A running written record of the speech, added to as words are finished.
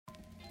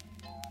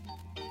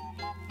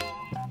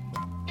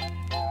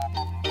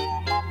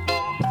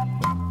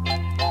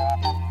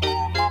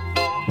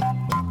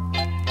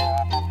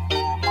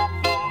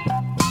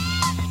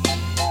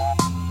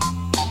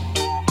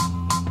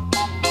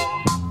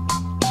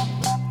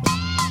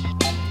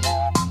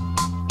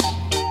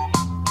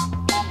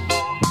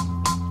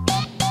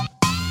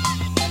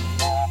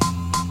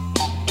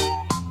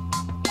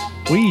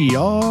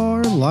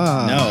are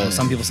live. No,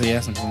 some people say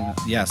yes. Some people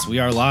yes, we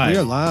are live. We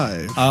are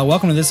live.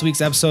 Welcome to this week's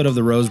episode of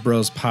the Rose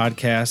Bros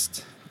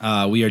podcast.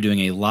 We are doing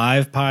a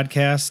live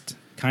podcast,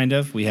 kind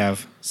of. We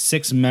have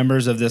 6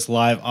 members of this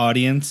live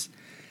audience.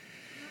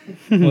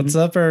 What's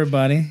up,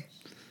 everybody?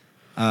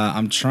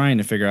 I'm trying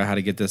to figure out how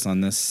to get this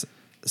on this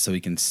so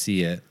we can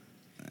see it.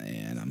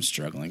 And I'm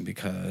struggling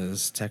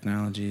because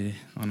technology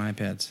on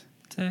iPads.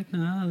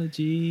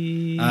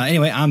 Technology.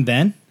 Anyway, I'm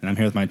Ben, and I'm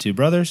here with my 2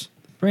 brothers.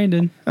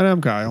 Brandon. And I'm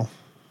Kyle.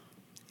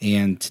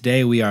 And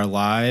today we are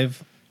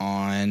live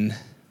on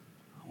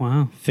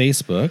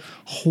Facebook.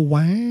 Oh,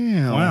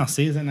 wow. Wow,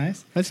 see, is that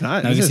nice? That's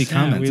nice. Now you can see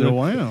comments.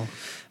 Wow.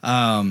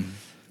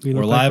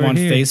 We're live on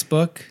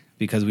Facebook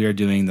because we are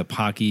doing the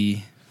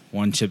Pocky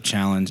One Chip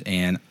Challenge.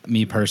 And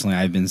me personally,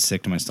 I've been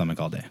sick to my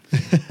stomach all day.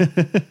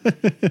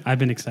 I've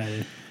been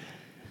excited.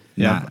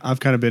 Yeah,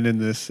 I've kind of been in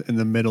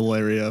the middle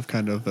area of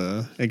kind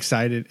of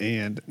excited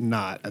and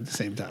not at the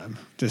same time.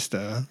 Just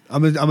I'm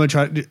gonna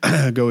try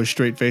to go as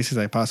straight face as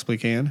I possibly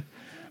can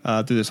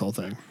through this whole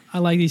thing. I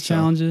like these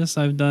challenges.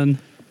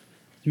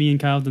 Me and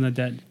Kyle have done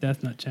the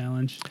Death Nut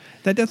Challenge.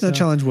 That Death Nut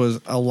Challenge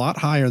was a lot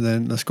higher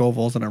than the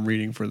Scovilles that I'm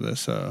reading for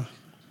this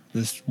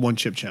one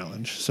chip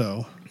challenge.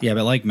 So yeah,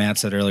 but like Matt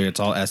said earlier, it's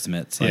all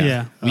estimates.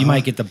 Yeah. We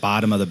might get the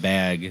bottom of the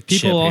bag.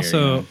 People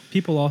also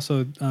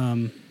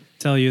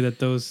tell you that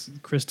those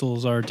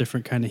crystals are a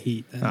different kind of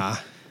heat than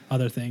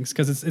other things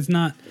because it's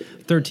not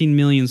 13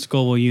 million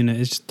Scoville unit.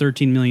 It's just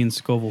 13 million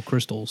Scoville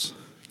crystals.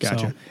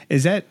 Gotcha. So,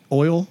 Is that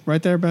oil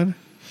right there, Ben?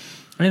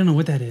 I don't know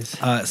what that is.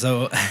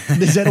 So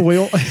Is that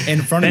oil?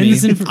 in front of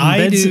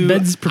me,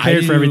 Ben's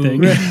prepared for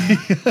everything.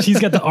 She's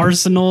got the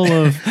arsenal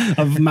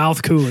of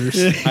mouth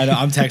coolers. I know,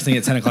 I'm texting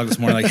at 10 o'clock this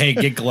morning like, hey,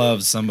 get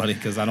gloves, somebody,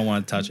 because I don't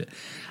want to touch it.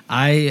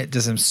 I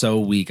just am so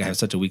weak. I have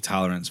such a weak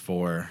tolerance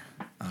for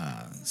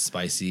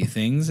spicy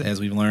things, as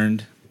we've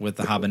learned with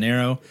the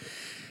habanero.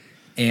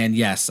 And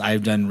yes,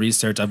 I've done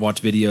research. I've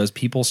watched videos.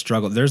 People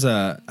struggle. There's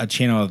a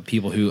channel of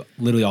people who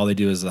literally all they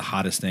do is the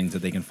hottest things that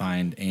they can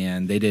find.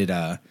 And they did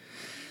a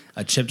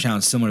chip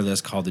challenge similar to this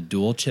called the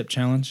Dual Chip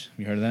Challenge. Have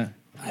you heard of that?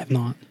 I have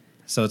not.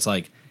 So it's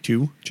like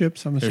 2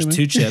 chips, I'm assuming? there's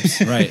 2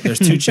 chips, right? There's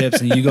 2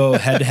 chips, and you go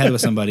head to head with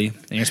somebody,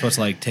 and you're supposed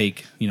to like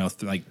take,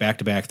 like back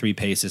to back 3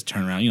 paces,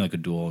 turn around, like a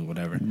duel or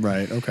whatever.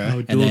 Right, okay. Oh,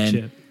 And dual then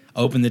chip.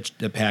 open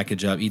the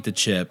package up, eat the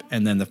chip,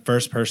 and then the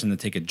first person to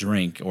take a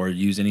drink or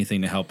use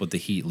anything to help with the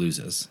heat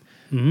loses.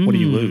 What do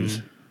you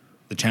lose?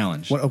 The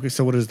challenge. Okay,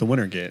 so what does the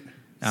winner get?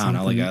 I don't know,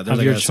 Something there's of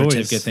like your a choice.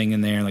 certificate thing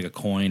in there, like a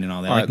coin and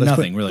all that. All Like right,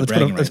 nothing really.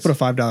 Bragging let's rights.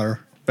 put a $5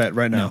 bet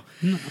right now.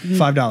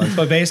 $5.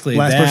 But basically,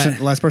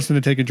 last person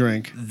to take a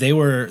drink. they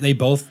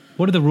both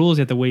What are the rules?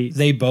 You have to wait.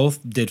 They both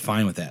did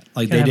fine with that.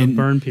 Like Gotta they have a didn't.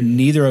 burn period.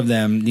 Neither of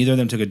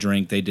them took a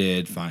drink. They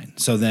did fine.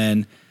 So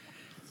then,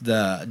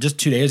 just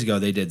 2 days ago,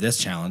 they did this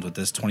challenge with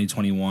this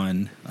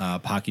 2021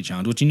 Pocky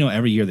challenge, which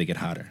every year they get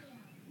hotter.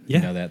 Yeah.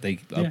 You know that they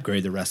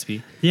upgrade the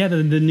recipe. Yeah,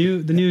 the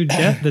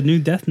new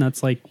Death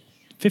Nut's like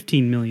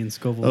 15 million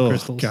Scoville Oh,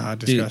 crystals. God,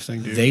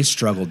 disgusting, dude. They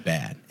struggled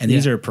bad, and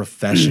these are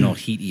professional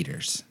heat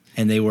eaters,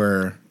 and they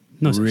were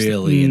No such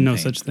really in no pain.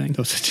 such thing.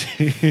 No such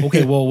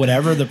Okay, well,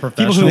 whatever the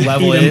professional who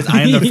level eat 'em. is,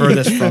 I am the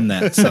furthest from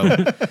that.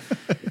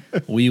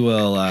 So we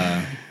will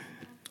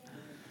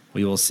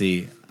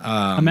see.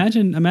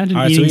 Imagine all right, so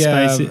eating we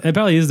have- spicy. It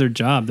probably is their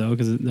job though,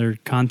 because they're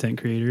content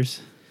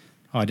creators.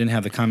 Oh, I didn't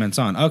have the comments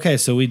on. Okay,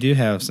 so we do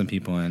have some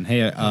people in.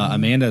 Hey,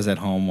 Amanda's at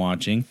home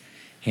watching.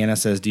 Hannah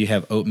says, do you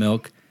have oat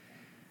milk?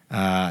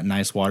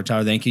 Nice water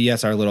tower. Thank you.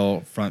 Yes, our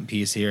little front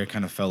piece here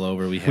kind of fell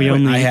over.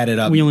 I had it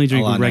up. We only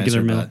drink a lot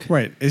regular nicer, milk. but-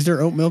 Right. Is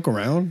there oat milk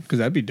around? Because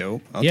that'd be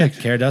dope.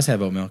 Kara does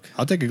have oat milk.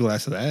 I'll take a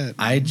glass of that.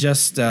 I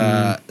just,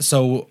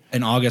 so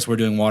in August, we're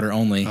doing water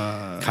only.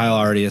 Kyle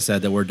already has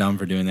said that we're done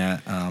for doing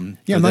that. I'm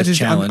for not this just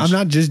challenge. I'm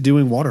not just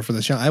doing water for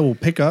this challenge. I will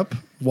pick up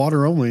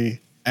water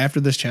only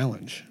after this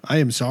challenge. I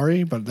am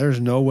sorry, but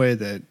there's no way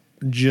that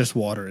just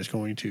water is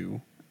going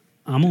to.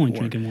 I'm only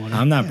drinking water.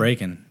 I'm not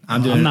breaking.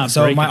 I'm doing. not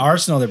so breaking. my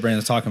arsenal that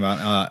Brandon's talking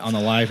about on the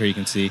live here, you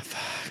can see,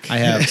 I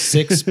have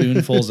 6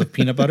 spoonfuls of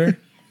peanut butter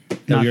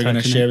that Not we're going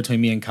to touching share it.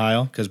 between me and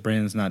Kyle because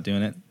Brandon's not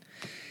doing it,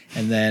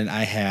 and then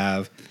I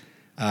have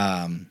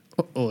olive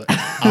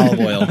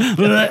oil.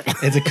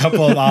 It's a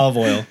couple of olive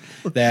oil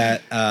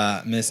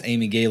that Miss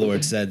Amy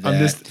Gaylord said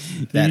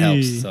that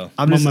helps. So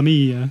Mamma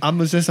mia.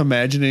 I'm just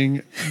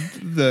imagining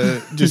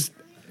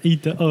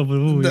Eat the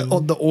oil.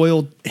 the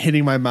oil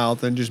hitting my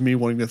mouth and just me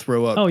wanting to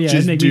throw up. Oh yeah,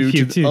 just it made me due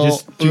puke to too.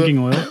 Just drinking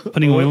oil,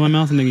 putting oil in my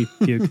mouth, and making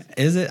me puke.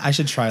 is it? I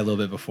should try a little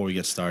bit before we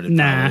get started.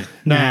 Nah.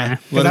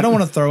 Because I don't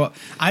want to throw up.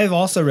 I've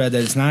also read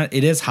that it's not.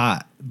 It is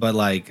hot, but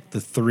like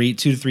the 2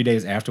 to 3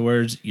 days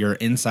afterwards, your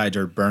insides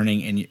are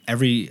burning, and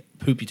every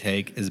poop you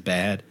take is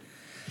bad.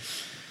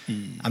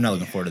 I'm not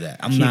looking forward to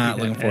that. I'm not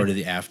looking forward to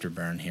the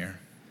afterburn here.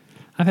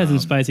 I've had some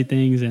spicy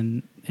things,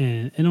 and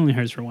and it only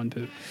hurts for one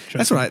poop.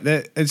 That's right.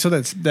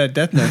 That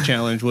Death Nut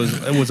challenge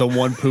was a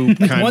one poop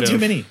kind One of too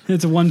many.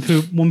 It's a one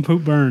poop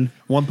burn.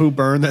 One poop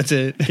burn. That's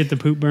it. Get the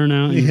poop burn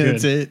out. And you're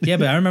That's good. it. Yeah,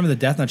 but I remember the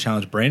Death Nut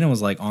challenge. Brandon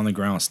was like on the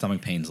ground with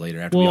stomach pains later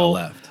after we all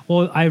left.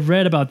 Well, I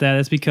read about that.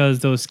 It's because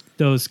those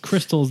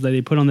crystals that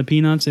they put on the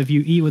peanuts, if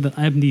you eat with an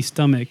empty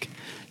stomach,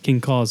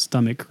 can cause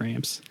stomach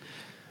cramps.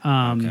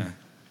 Okay.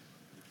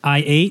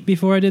 I ate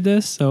before I did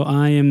this, so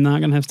I am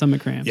not gonna have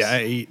stomach cramps. Yeah, I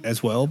ate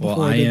as well before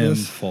Well, I I did am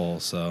this. full,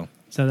 so.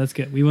 So that's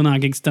good. We will not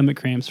get stomach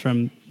cramps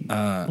from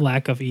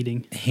lack of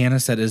eating. Hannah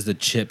said is the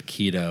chip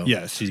keto.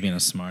 Yes. She's being a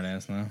smart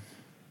ass now.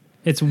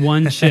 It's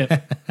one chip.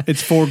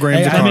 It's 4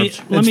 grams of Hey,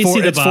 carbs. let me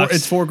see the box.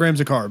 It's 4 grams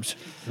of carbs.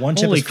 One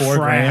chip Holy is 4 crap.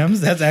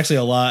 grams? That's actually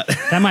a lot.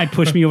 That might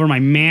push me over my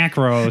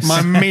macros.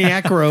 My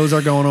macros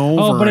are going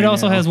over. oh, but it right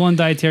also now. has one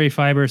dietary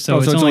fiber, so Oh,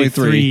 it's only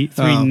three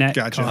Oh, net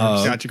Gotcha.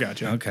 carbs.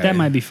 Gotcha. Okay. That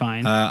might be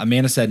fine.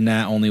 Amanda said,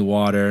 "Nat, only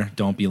water.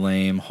 Don't be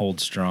lame. Hold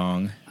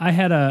strong." I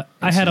had a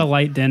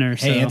light dinner.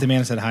 So Hey, Aunt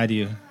Amanda said hi to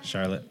you,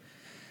 Charlotte.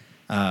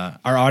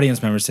 Our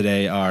audience members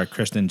today are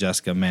Kristen,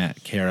 Jessica,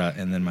 Matt, Kara,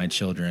 and then my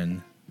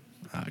children,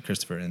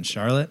 Christopher and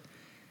Charlotte.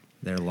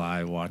 They're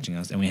live watching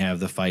us, and we have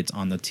the fights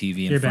on the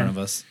TV in front of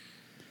us.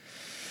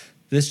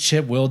 This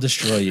chip will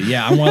destroy you.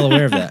 Yeah, I'm well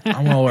aware of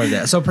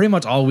that. So pretty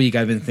much all week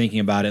I've been thinking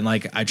about it, and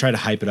like I try to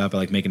hype it up by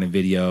like making a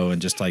video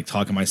and just like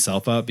talking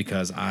myself up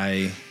because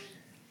I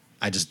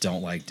just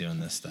don't like doing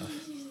this stuff.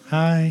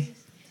 Hi.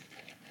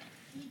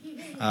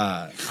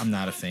 I'm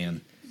not a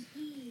fan.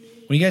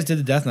 When you guys did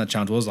the Death Nut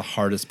challenge, what was the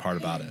hardest part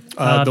about it?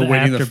 The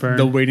waiting afterburn.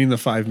 the waiting the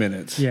 5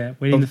 minutes. Yeah,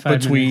 waiting the 5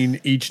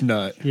 between each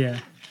nut. Yeah.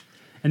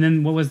 And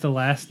then what was the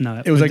last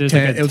nut? It was like There's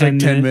 10 it was like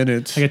 10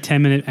 minutes. Like a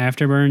 10-minute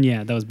afterburn.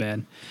 Yeah, that was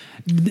bad.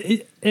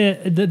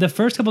 The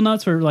first couple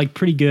nuts were like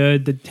pretty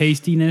good. The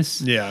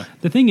tastiness. Yeah.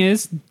 The thing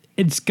is,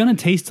 it's gonna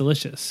taste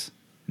delicious.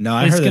 No,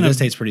 I It's heard that gonna- this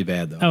tastes pretty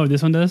bad though. Oh,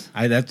 this one does?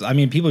 I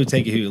mean, people who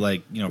take it who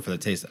like for the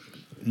taste.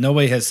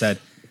 Nobody has said,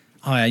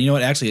 "Oh yeah, you know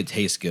what? Actually, it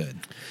tastes good."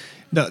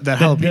 That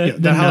jalapeno,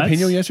 the nuts-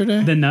 jalapeno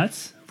yesterday The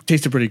nuts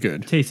tasted pretty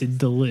good. tasted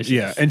delicious.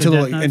 Yeah, The until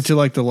Death like Nuts? until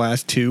like the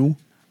last 2.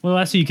 Well,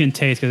 that's what you can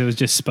taste because it was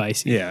just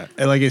spicy. Yeah,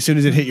 and like as soon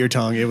as it hit your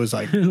tongue, it was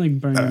like like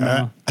burning your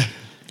mouth.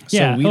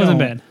 Yeah, we it wasn't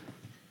don't- bad.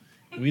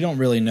 We don't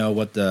really know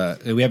what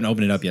we haven't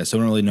opened it up yet, so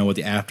we don't really know what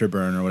the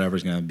afterburn or whatever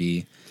is going to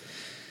be.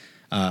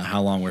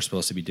 How long we're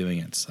supposed to be doing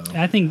it? So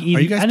I think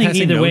you guys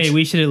passing either way notes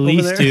we should at over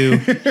least there?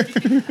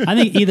 do. I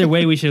think either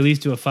way we should at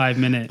least do a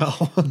 5-minute,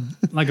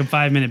 like a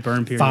 5-minute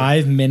burn period.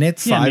 5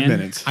 minutes. Yeah, 5 man.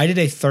 minutes. I did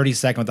a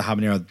 30-second with the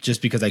habanero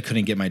just because I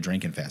couldn't get my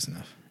drink in fast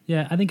enough.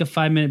 Yeah, I think a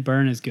 5-minute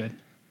burn is good.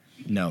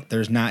 No,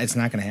 there's not. It's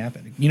not going to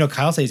happen. You know,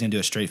 Kyle says he's going to do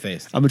a straight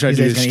face. I'm gonna try to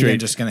do He's it gonna eat straight. it,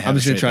 just going to have I'm a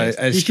just gonna straight try face. it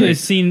as You should have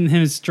straight. seen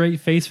him straight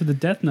face for the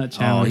Death Nut Oh,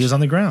 challenge. he was on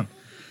the ground.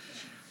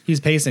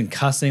 He's pacing,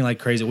 cussing like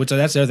crazy. Which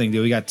that's the other thing,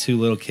 dude. We got 2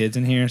 little kids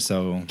in here,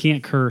 so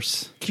Can't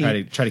curse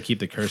try to keep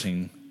the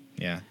cursing.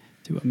 Yeah,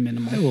 to a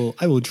minimum.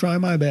 I will try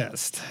my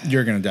best.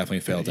 you're going to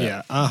definitely fail that.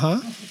 Yeah.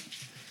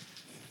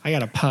 I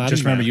got a potty.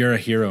 Just remember, mouth. you're a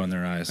hero in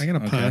their eyes. I got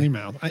a okay? potty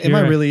mouth. Am You're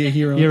I a- really a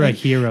hero? You're a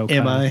hero.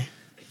 Am Kyle. I?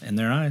 In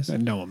their eyes,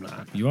 No, I'm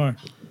not. you are.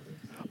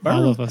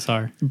 All of us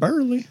are.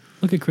 Burley.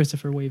 Look at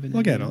Christopher waving.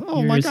 Look at him. Oh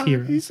You're my his god,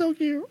 hero. he's so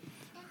cute.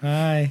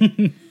 Hi.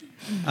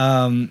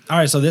 All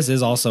right, so this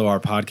is also our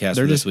podcast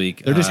for this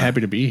week. They're just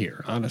happy to be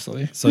here,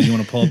 honestly. So you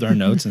want to pull up our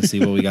notes and see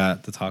what we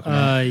got to talk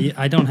about? Yeah,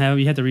 I don't have.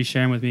 You have to reshare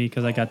them with me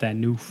because I got that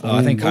new phone. Oh,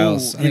 I think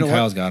Kyle's. Oh, I you think know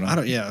Kyle's what? got them. I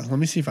don't. Yeah, let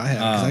me see if I have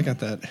because I got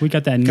that. we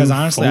got that new. Because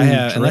honestly, I phone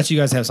have. drip. Unless you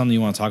guys have something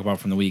you want to talk about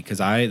from the week. Because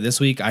this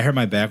week I hurt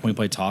my back when we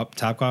played Top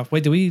Golf.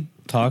 Wait, did we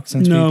talk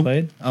since No. we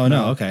played? Oh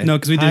no, okay. No,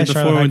 because we did Hi, it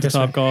before Charlotte. we Hi, went to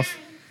Christopher. Top Golf.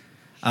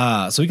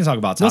 So we can talk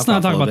about Top Let's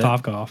not Golf talk a about little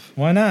Top bit. Golf.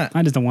 Why not?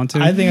 I just don't want to.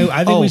 I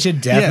think we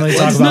should definitely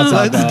talk let's about not-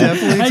 Top let's Golf.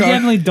 definitely I talk-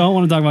 definitely don't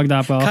want to talk about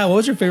Top Golf. Kyle, what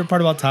was your favorite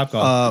part about Top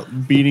Golf?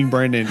 Beating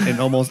Brandon in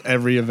almost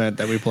every event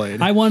that we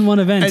played. I won one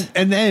event.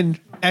 and then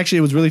actually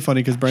it was really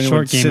funny because Brandon Short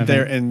would game sit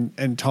there event.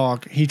 and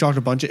talk. He talked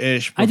a bunch of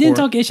ish. I didn't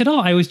before- talk ish at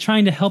all. I was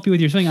trying to help you with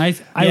your swing. I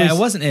it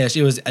wasn't ish.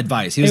 It was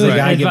advice. He was It the was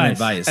guy giving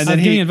advice. advice. I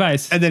was giving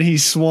advice. And then he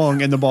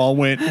swung and the ball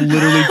went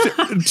literally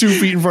 2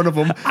 feet in front of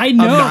him. I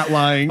know. I'm not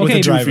lying. Okay,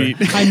 with the driver. 2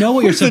 feet. I know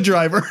what you're With the sup-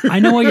 driver. I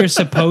know what you're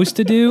supposed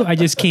to do. I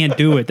just can't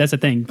do it. That's the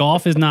thing.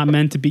 Golf is not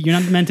meant to be. You're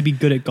not meant to be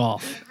good at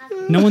golf.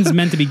 No one's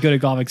meant to be good at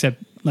golf except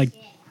like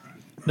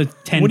the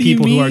 10 What do you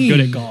people who are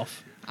good at mean?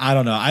 golf. I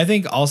don't know. I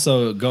think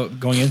also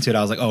going into it, I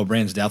was like, oh,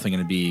 Brandon's definitely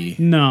going to be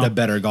No. the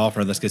better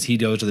golfer of this because he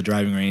goes to the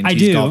driving range. I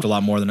He's do. golfed a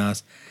lot more than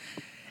us.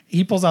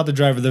 He pulls out the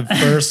driver the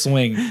first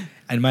swing, and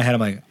in my head, I'm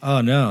like,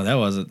 oh no, that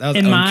was In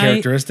my-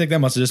 uncharacteristic. That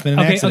must have just been an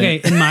Okay,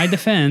 accident. okay. In my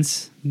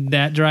defense,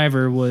 that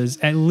driver was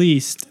at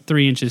least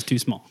 3 inches too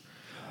small.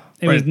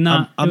 It was Right,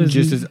 not. I'm it was,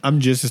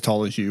 just as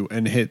tall as you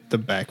and hit the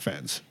back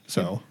fence.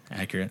 So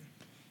Accurate.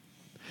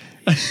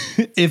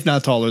 if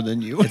not taller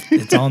than you.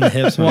 It's on the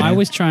hips. Well, man. I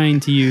was trying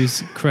to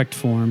use correct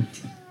form.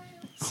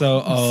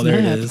 So, there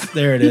it Snap. is.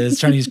 There it is.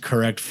 Trying to use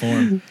correct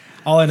form.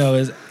 All I know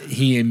is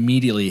he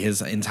immediately,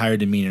 his entire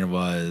demeanor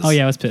was. Oh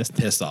yeah, I was pissed.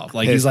 Pissed off.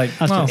 Like he's like,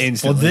 I was well,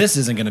 pissed. this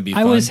isn't going to be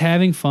fun. I was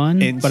having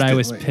fun, but I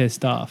was Instantly.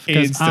 pissed off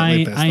because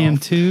Instantly pissed I am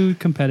off. too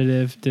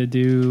competitive to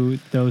do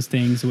those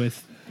things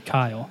with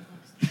Kyle.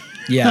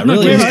 Yeah,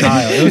 really, it was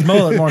Kyle. It was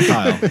more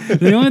Kyle.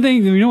 The only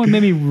thing, you know what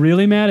made me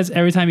really mad is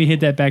every time he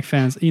hit that back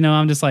fence,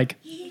 I'm just like,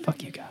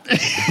 fuck you, Kyle.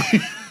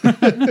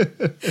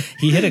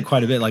 He hit it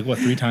quite a bit, like what,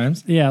 3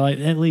 times? Yeah, like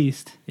at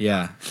least.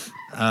 Yeah.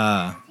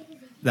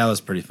 That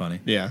was pretty funny.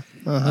 Yeah.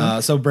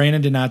 So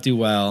Brandon did not do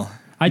well.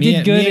 I Me did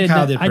and- good. me and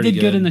Kyle did I pretty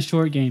did good in the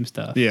short game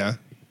stuff. Yeah.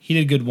 He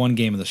did good one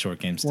game of the short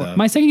game stuff.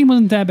 My second game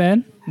wasn't that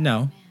bad.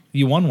 No,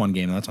 you won one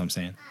game. That's what I'm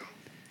saying.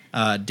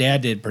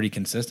 Dad did pretty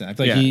consistent. I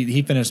feel like Yeah.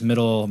 he finished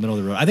middle of the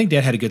road. I think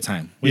Dad had a good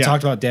time. We Yeah.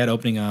 talked about Dad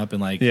opening up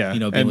and like Yeah.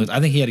 being And- I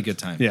think he had a good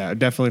time. Yeah,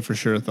 definitely for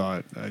sure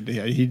thought.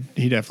 Yeah, he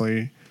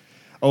definitely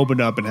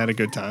opened up and had a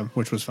good time,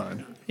 which was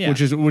fine. Yeah.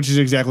 Which is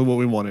exactly what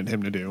we wanted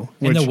him to do.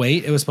 And Which, the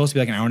wait, it was supposed to be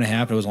like an hour and a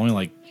half. But it was only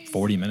like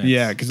 40 minutes.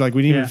 yeah, because like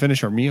we didn't Yeah. even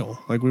finish our meal.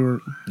 Like we were.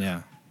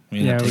 Yeah.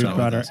 Yeah, we taking that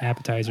brought with our us.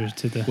 appetizers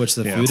to the. Which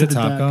the Yeah. food To at the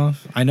Top back.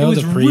 Golf. I It know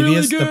was the really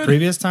the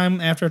previous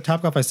time after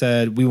Top Golf, I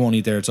said we won't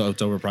eat there until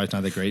it's over. Probably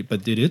not that great,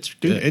 but dude, it's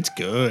Dude, good. it's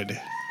good.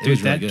 It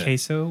was really that good.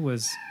 queso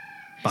was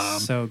Bomb.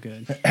 so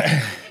good.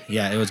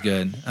 Yeah, it was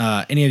good.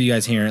 Any of you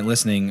guys here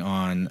listening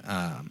on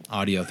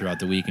audio throughout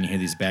the week and you hear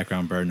these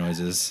background bird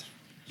noises,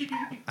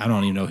 I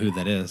don't even know who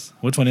that is.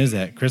 Which one is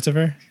that?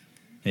 Christopher?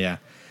 Yeah.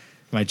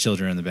 My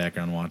children are in the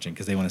background watching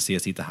because they want to see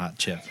us eat the hot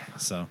chip.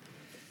 So,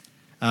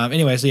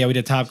 anyway, so yeah, we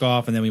did Top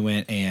Golf and then we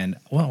went and,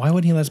 well, why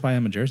wouldn't he let us buy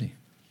him a jersey?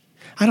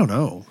 I don't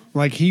know.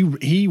 Like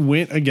he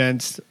went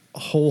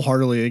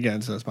wholeheartedly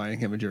against us buying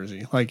him a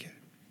jersey. Like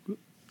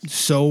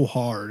so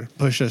hard,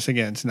 pushed us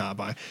against not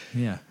buying.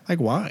 Yeah. Like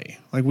why?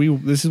 Like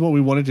this is what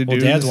we wanted to Well,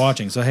 do. Dad's This-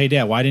 watching. So, hey,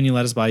 Dad, why didn't you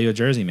let us buy you a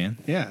jersey, man?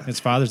 Yeah. It's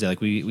Father's Day.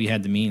 Like, we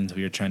had the means.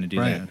 We were trying to do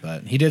Right. that.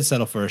 But he did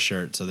settle for a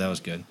shirt, so that was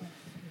good.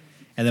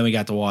 And then we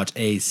got to watch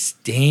a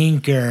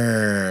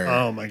stinker.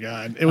 Oh my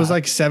god! It was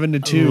like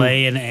 7-2.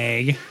 Lay an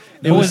egg.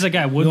 It What was- was the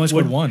guy? we only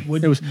scored one.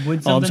 Wood, It was.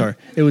 Wood Oh, I'm something? sorry.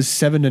 It was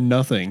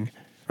 7-0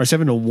 or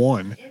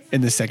 7-1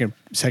 in the second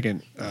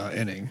inning.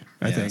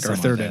 I Yeah, think, or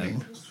something third like that.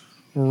 inning.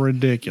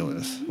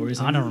 Ridiculous.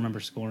 I don't remember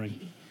scoring.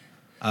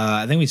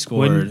 I think we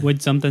scored.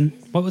 Wood something.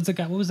 What was the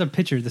guy? What was the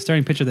pitcher? The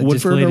starting pitcher that just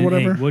Woodford laid or an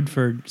whatever? egg.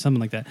 Woodford, something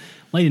like that.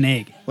 Laid an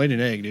egg. Laid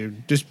an egg,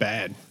 dude. Just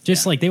bad.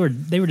 Just like they were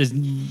just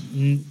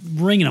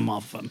ringing them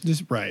off of him.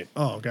 Just right.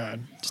 Oh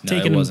god. Just No, it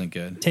taking wasn't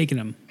good. Taking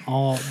them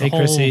all. the Hey, whole-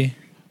 Chrissy.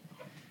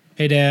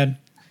 Hey, Dad.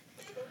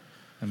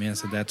 I mean, I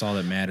said that's all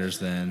that matters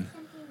then.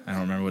 I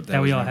don't remember what that That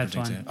was. we all had referencing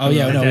fun. to. Oh,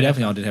 yeah. We No, we did have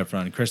definitely all did have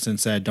fun. Kristen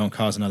said, don't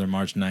cause another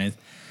March 9th.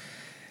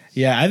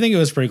 Yeah, I think it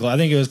was pretty cool. I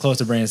think it was close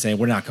to Brandon saying,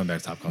 we're not coming back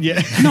to Top Golf.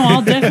 Yeah. No,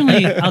 I'll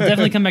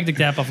definitely come back to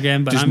Tap Off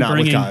again, but Just I'm not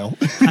bringing. with Kyle.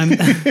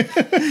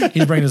 I'm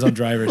He's bringing his own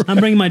drivers. I'm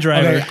bringing my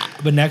driver. Okay,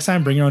 but next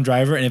time, bring your own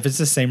driver, and if it's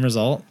the same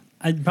result,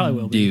 I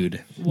probably will be.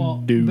 dude, Well,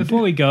 Dude.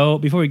 before we go,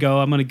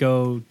 I'm gonna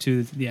go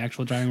to the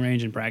actual driving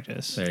range and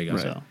practice. There you go.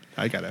 Right. So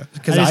I gotta.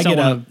 because just I don't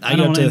get wanna- up, I don't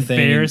get up wanna to the thing,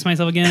 embarrass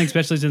myself again,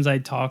 especially since I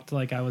talked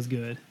like I was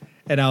good.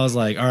 and I was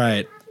like, all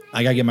right,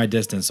 I gotta get my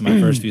distance. So my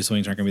first few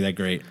swings aren't gonna be that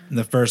great. And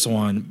the first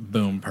one,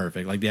 boom,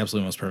 perfect, like the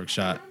absolute most perfect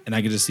shot. And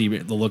I could just see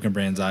the look in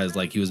Brandon's eyes,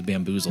 like he was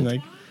bamboozled.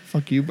 Like,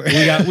 fuck you, bro. we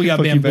got Fuck you,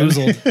 Ben.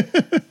 bamboozled.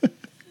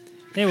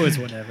 It was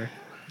whatever.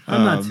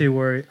 I'm not too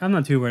worried.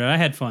 I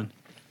had fun.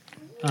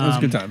 It was a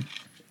good time.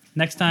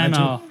 Next time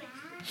I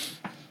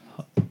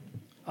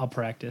I'll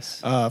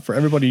practice. For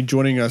everybody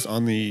joining us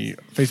on the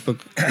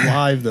Facebook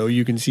Live, though,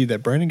 you can see that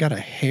Brandon got a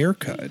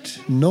haircut.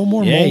 No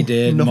more Yeah, he mullet.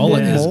 did. No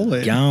mullet more is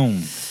mullet.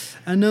 gone.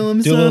 I know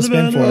I'm Do a little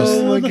spin for us.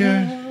 Oh my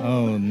god.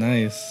 Oh,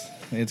 nice.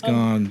 It's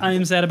gone. I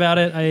am sad about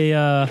it.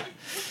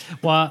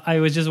 I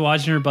was just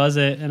watching her buzz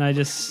it, and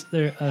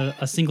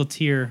a single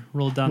tear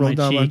rolled down Rolled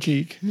my down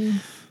cheek, my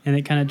cheek. and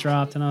it kind of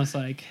dropped, and I was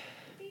like,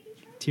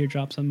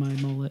 teardrops on my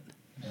mullet.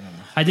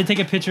 I did take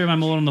a picture of my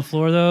mullet on the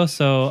floor though,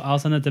 so I'll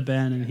send it to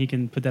Ben, and he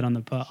can put that on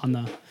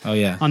Oh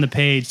yeah. the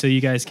page, so you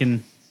guys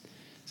can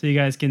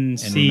In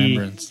see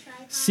remembrance.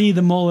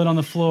 the mullet on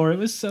the floor. It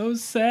was so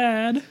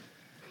sad.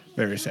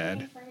 Very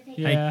sad.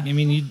 Yeah, I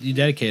mean, you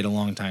dedicated a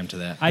long time to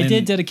that. I And-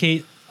 did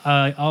dedicate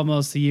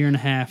almost a year and a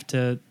half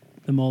to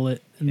the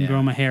mullet and Yeah.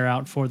 grow my hair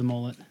out for the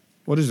mullet.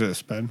 What is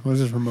this, Ben? What is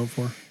this remote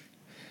for?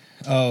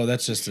 Oh,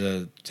 that's just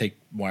to take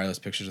wireless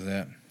pictures of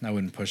that. I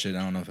wouldn't push it. I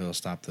don't know if it'll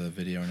stop the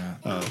video or not.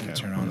 Oh, okay.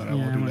 Turn Well, on. then Yeah,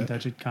 won't I do wouldn't that.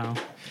 touch it, Kyle.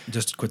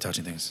 Just quit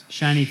touching things.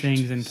 Shiny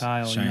things in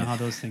Kyle. You Shiny- know how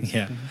those things.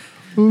 Yeah. happen.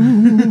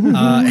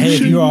 Hey,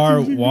 if you are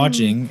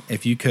watching,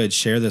 if you could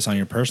share this on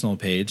your personal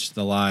page,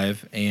 the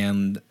live,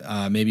 and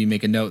maybe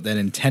make a note that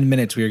in 10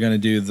 minutes we are going to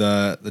do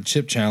the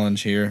chip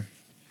challenge here.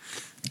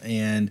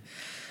 And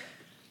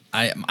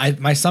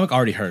my stomach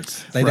already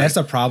hurts. Like, Right. that's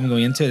the problem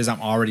going into it, is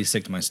I'm already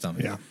sick to my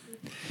stomach. Yeah.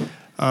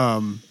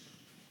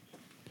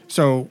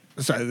 So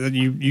then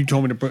you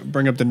told me to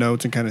bring up the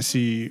notes and kind of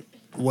see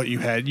what you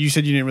had. You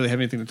said you didn't really have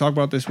anything to talk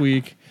about this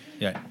week.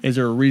 Yeah. Is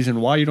there a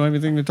reason why you don't have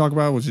anything to talk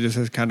about? Was it just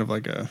as kind of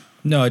like a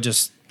No, it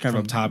just Kind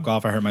from of a- Top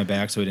Golf, I hurt my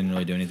back, so we didn't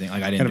really do anything.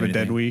 Like, I didn't kind do of a dead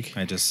anything. week?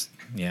 I just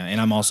Yeah,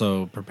 and I'm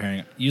also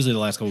preparing. Usually, the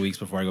last couple weeks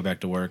before I go back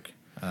to work,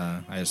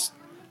 I just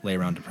lay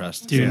around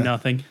depressed. Do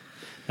nothing.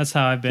 That's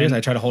how I've been. Seriously,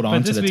 I try to hold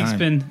on to the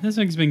time. This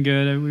week's been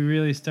good. We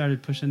really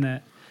started pushing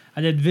that.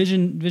 I did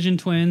Vision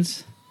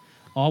Twins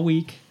all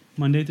week,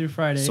 Monday through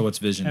Friday. So what's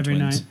Vision every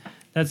Twins? night?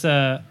 That's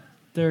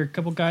there are a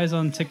couple guys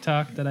on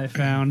TikTok that I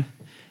found,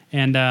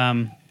 and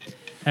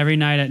every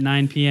night at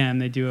 9 p.m.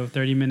 they do a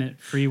 30-minute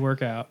free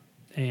workout,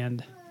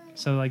 and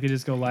so like they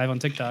just go live on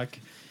TikTok,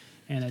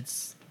 and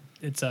it's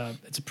a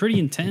pretty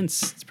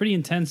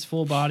intense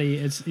full body.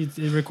 It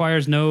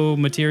requires no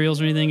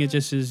materials or anything. It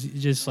just is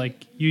just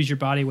like use your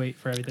body weight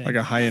for everything. Like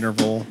a high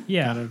interval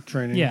kind of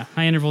training. Yeah,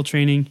 high interval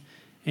training,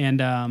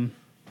 and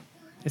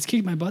it's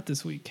kicked my butt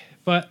this week.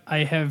 But I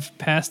have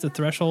passed the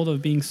threshold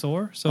of being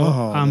sore, so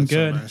I'm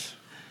good. So nice.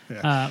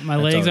 Yeah. My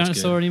legs aren't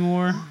sore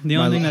anymore. The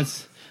only thing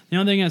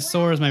that's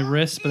sore is my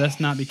wrist, but that's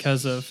not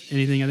because of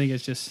anything. I think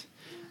it's just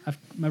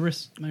my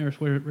wrist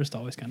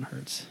always kind of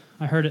hurts.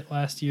 I heard it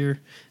last year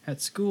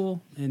at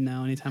school, and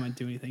now anytime I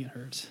do anything, it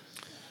hurts.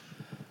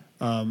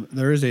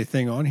 There is a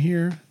thing on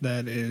here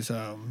that is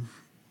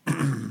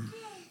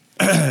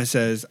it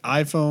says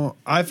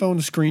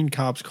iPhone screen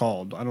cops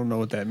called. I don't know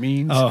what that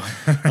means. Oh,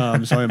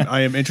 so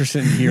I am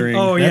interested in hearing.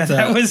 Oh yeah,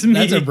 that was me.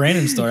 That's a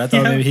Brandon story. I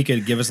thought maybe he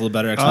could give us a little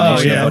better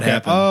explanation of what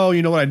happened. Oh,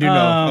 you know what I do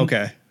know.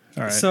 Okay,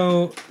 all right.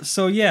 So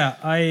yeah,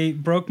 I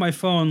broke my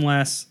phone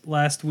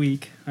last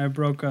week. I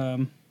broke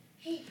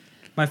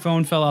my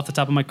phone fell off the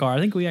top of my car. I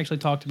think we actually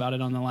talked about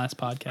it on the last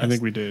podcast. I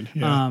think we did.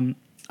 Yeah.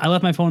 I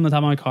left my phone on the top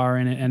of my car,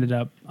 and it ended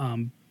up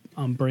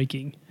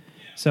breaking.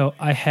 So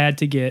I had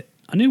to get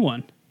a new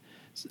one.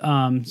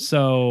 But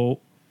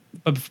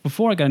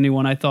before I got a new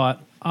one, I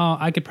thought,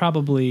 I could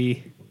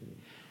probably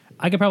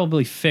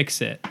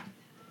fix it.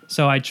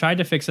 So I tried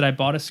to fix it. I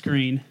bought a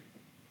screen.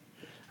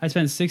 I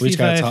spent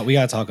 $65. We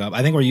gotta talk up.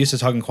 I think we're used to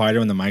talking quieter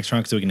when the mics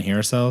aren't, so we can hear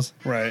ourselves.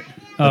 Right.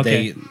 But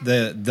Okay.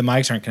 the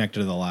mics aren't connected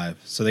to the live,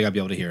 so they gotta be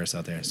able to hear us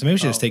out there. So maybe we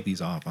should just take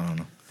these off. I don't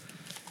know.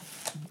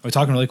 Are we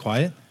talking really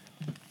quiet?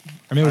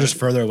 Or maybe we're just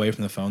further away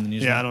from the phone than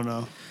usual. Yeah, I don't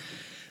know.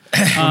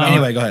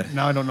 Anyway, go ahead.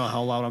 Now I don't know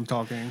how loud I'm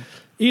talking.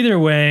 Either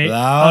way,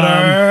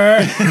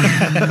 Louder.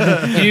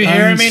 Do you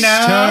hear me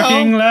now?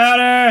 Talking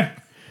louder.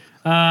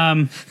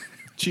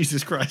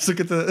 Jesus Christ! Look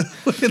at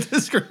the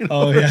screen.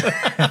 Oh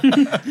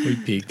yeah, we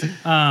peaked.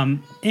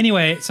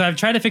 Anyway, so I've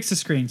tried to fix the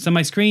screen. So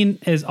my screen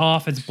is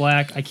off. It's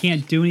black. I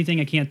can't do anything.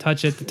 I can't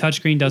touch it. The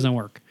touchscreen doesn't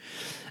work.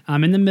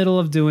 I'm in the middle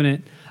of doing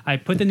it. I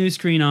put the new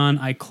screen on.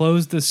 I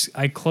close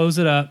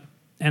it up,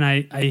 and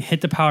I hit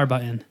the power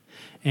button,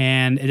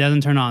 and it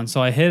doesn't turn on.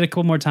 So I hit it a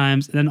couple more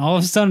times, and then all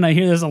of a sudden I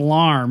hear this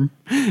alarm,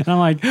 and I'm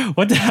like,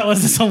 "What the hell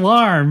is this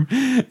alarm?"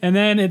 And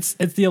then it's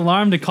the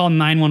alarm to call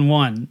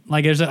 911.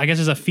 Like I guess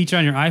there's a feature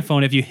on your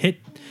iPhone if you hit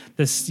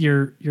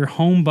your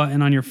home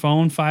button on your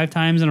phone 5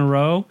 times in a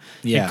row,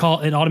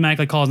 it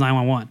automatically calls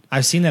 911.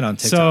 I've seen that on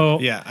TikTok. So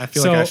yeah, I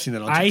feel like I've seen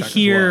that on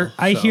TikTok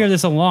I hear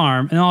this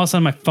alarm, and all of a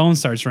sudden my phone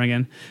starts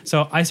ringing.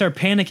 So I start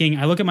panicking.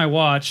 I look at my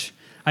watch.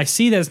 I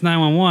see that it's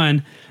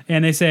 911,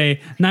 and they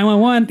say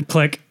 911.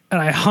 Click.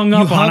 And I hung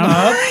up on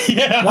them.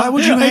 Yeah. Why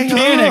would you hang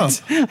up?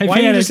 Why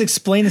didn't you just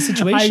explain the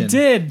situation? I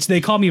did.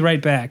 They called me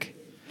right back.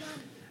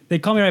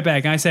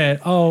 And I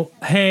said, "Oh,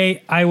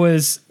 hey, I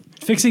was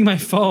fixing my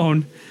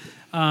phone.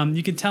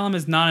 You can tell them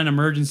it's not an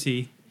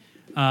emergency."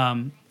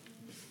 So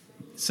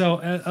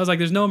I was like,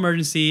 "There's no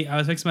emergency. I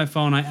was fixing my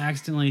phone. I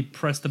accidentally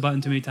pressed the button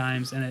too many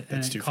times, and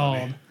it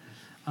called."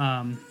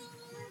 And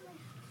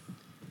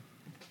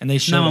they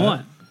showed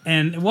 911,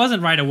 and it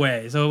wasn't right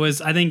away. So it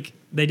was. I think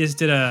they just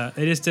did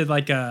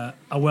like a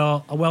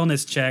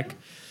wellness check.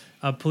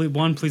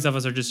 One police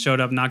officer just showed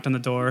up, knocked on the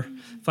door,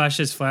 flashed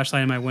his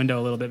flashlight in my window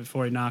a little bit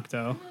before he knocked,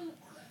 though.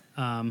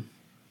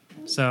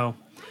 So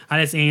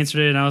I just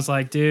answered it, and I was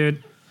like,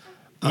 "Dude,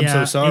 I'm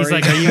so sorry." He's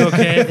like, "Are you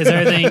okay?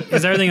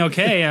 Is everything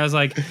okay?" I was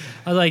like,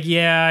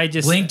 "Yeah, I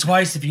just blink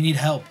twice if you need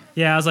help."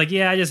 Yeah, I was like,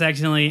 "Yeah, I just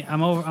accidentally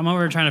I'm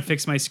over trying to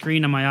fix my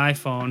screen on my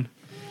iPhone,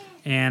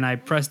 and I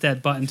pressed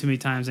that button too many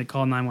times and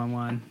called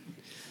 911."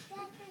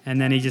 And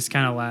then he just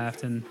kind of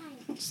laughed, and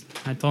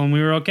I told him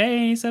we were okay.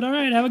 And he said, "All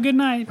right, have a good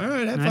night." All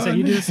right, have and fun. I said,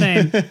 "You do the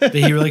same." Did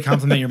he really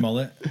compliment your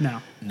mullet? No.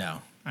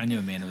 I knew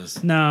Amanda was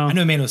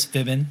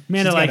fibbing.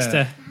 Amanda She's likes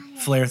gotta to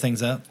flare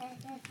things up.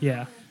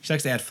 Yeah. She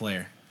likes to add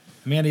flair.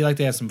 Amanda, you like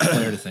to add some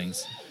flair to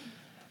things.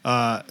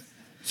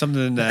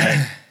 Something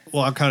that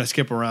I'll kind of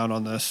skip around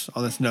on this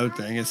note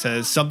thing. It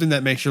says something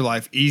that makes your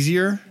life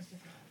easier,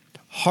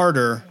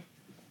 harder,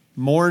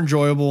 more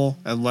enjoyable,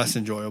 and less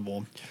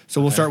enjoyable. So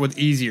we'll start with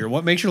easier.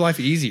 What makes your life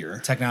easier?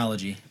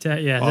 Technology.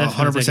 Yeah,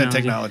 100%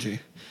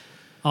 technology.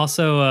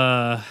 Also,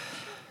 I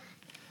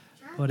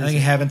think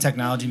having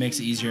technology makes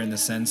it easier in the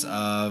sense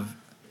of,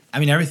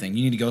 everything.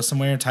 You need to go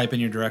somewhere, type in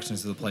your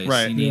directions to the place.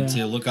 Right. You need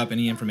to look up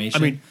any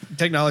information.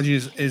 Technology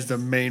is the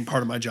main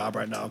part of my job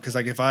right now. Because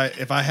if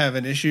I have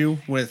an issue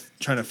with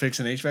trying to fix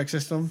an HVAC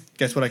system,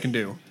 guess what I can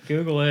do?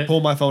 Google it.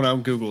 Pull my phone out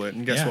and Google it,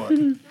 and guess what?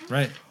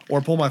 Right.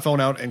 Or pull my phone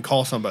out and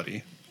call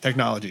somebody.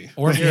 Technology.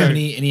 Or if you have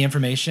any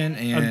information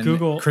and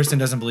Google. Kristen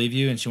doesn't believe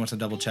you and she wants to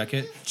double check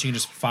it, she can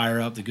just fire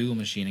up the Google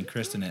machine and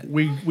Kristen it.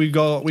 We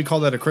call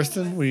that a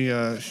Kristen. We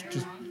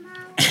just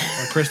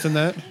Kristen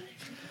that.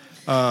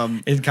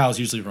 And Kyle's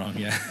usually wrong.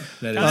 Yeah,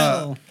 that is.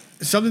 Oh.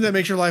 Something that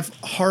makes your life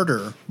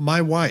harder.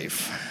 My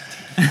wife.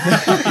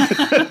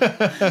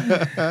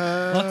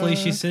 Luckily,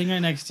 she's sitting right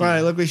next to you.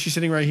 Right. Luckily, she's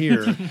sitting right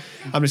here.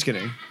 I'm just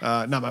kidding.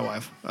 Not my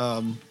wife.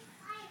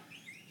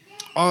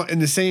 In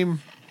the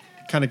same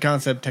kind of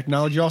concept,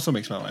 technology also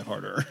makes my life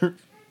harder.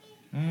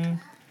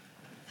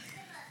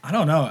 I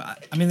don't know.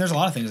 I mean, there's a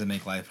lot of things that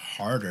make life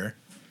harder.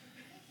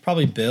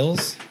 Probably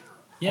bills,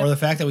 Yep. or the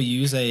fact that we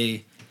use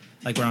we're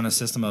on a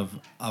system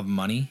of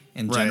money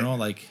in Right. general.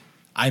 Like,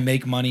 I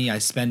make money, I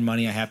spend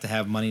money, I have to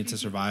have money to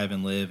survive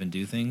and live and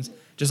do things.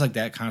 Just like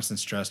that, constant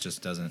stress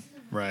just doesn't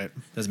Right.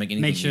 make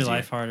anything Makes your easier.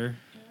 life harder.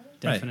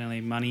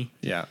 Definitely money.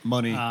 Yeah.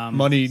 Money. Um,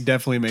 Money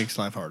definitely makes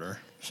life harder.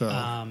 So Never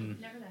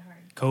that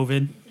hard.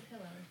 COVID.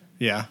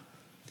 yeah.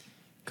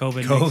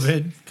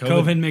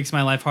 COVID makes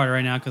my life harder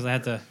right now because I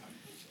had to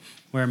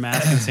wear a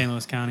mask in St.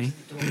 Louis County.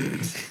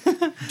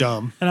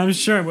 Dumb. And I'm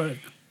sure I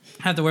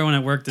have to wear one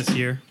at work this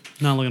year.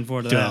 Not looking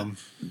forward to Dumb.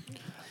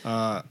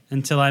 that.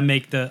 Until I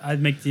make the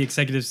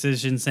executive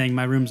decision saying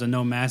my room's a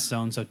no mask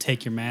zone, so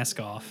take your mask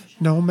off.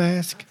 No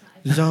mask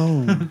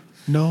zone.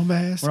 No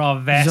mask. We're all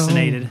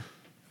vaccinated. zone.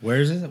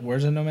 Where's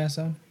it no mask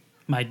zone?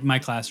 My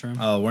classroom.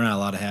 Oh, we're not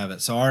allowed to have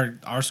it. So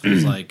our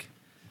school's like,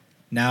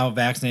 now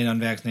vaccinated,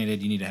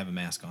 unvaccinated, you need to have a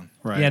mask on.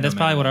 Right. Yeah, that's no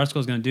probably matter what what. our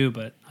school's going to do,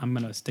 but I'm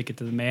going to stick it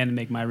to the man and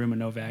make my room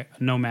a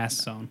no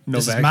mask zone. No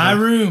This is vaccine. my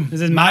room.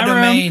 This is my my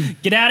domain. room.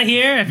 Get out of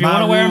here if you My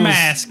want to wear a rules.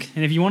 mask.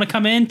 And if you want to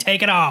come in,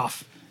 take it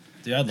off.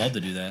 Dude, I'd love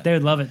to do that. They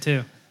would love it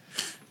too.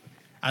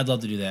 I'd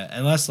love to do that.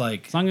 Unless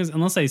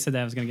Unless they said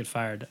that I was going to get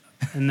fired.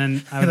 And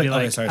then I would Like, be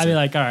okay, like, sorry, I'd be sir.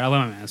 like, all right, I'll wear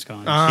my mask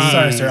on.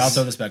 sorry, sir, Jeez. I'll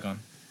throw this back on.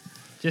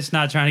 Just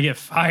not trying to get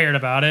fired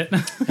about it.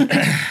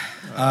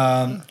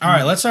 All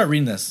right, let's start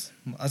reading this.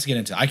 Let's get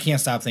into it. I can't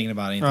stop thinking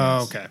about anything. Oh,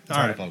 else. okay. It's All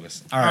hard right. to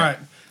focus. All right.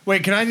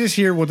 Wait, can I just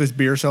hear what this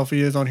beer selfie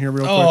is on here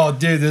real quick? Oh,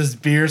 dude, this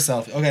beer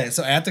selfie. Okay,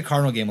 so at the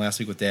Cardinal game last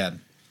week with Dad,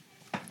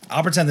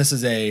 I'll pretend this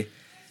is a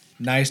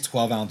nice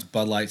 12-ounce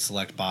Bud Light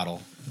Select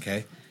bottle,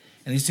 okay?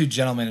 And these two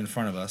gentlemen in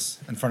front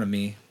of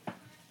me, I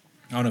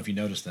don't know if you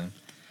noticed them.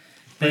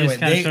 They Anyway,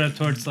 just kind of showed up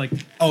towards like,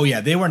 Oh, yeah,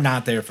 they were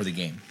not there for the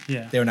game.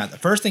 yeah. They were not. The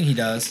first thing he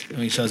does when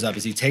he shows up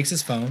is he takes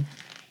his phone and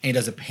he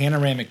does a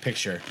panoramic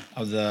picture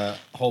of the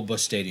whole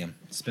Busch Stadium.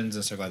 Spins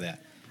in a circle like that.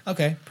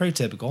 Okay, pretty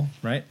typical,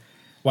 right?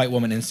 White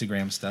woman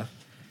Instagram stuff.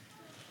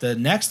 The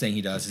next thing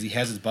he does is he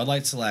has his Bud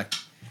Light Select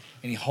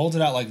and he holds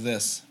it out like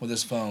this with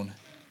his phone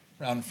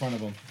out in front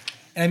of him.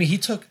 And I mean, he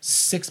took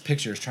 6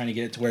 pictures trying to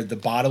get it to where the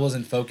bottle was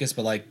in focus,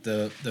 but like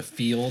the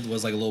field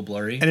was like a little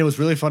blurry. And it was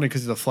really funny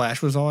because the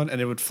flash was on, and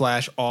it would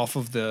flash off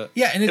of the.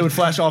 Yeah, and it would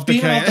flash off the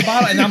beaming can. off the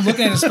bottle, and I'm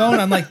looking at his phone.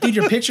 I'm like, dude,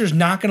 your picture's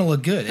not gonna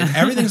look good, and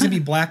everything's gonna be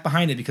black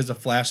behind it because the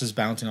flash is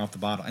bouncing off the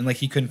bottle, and like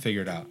he couldn't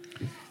figure it out.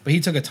 But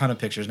he took a ton of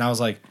pictures, and I was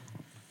like,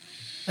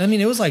 I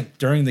mean, it was like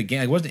during the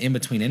game, it wasn't in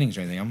between innings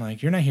or anything. I'm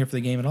like, you're not here for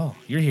the game at all.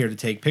 You're here to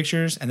take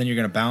pictures, and then you're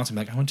gonna bounce. I'm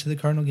like, I went to the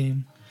Cardinal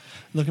game.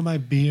 Look at my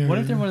beer. What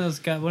if they're one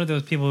of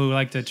those people who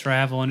like to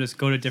travel and just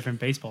go to different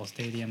baseball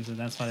stadiums, and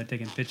that's why they're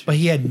taking pictures? But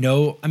he had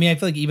no. I mean, I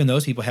feel like even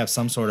those people have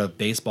some sort of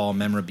baseball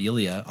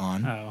memorabilia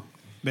on, Oh,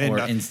 They had or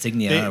not-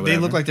 insignia. They, or they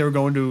whatever. look like they were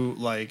going to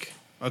like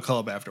a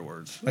club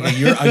afterwards. like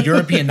a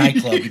European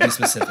nightclub, to be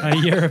specific. a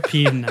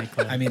European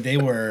nightclub. I mean, they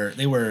were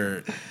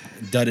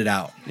dudded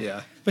out.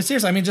 Yeah. But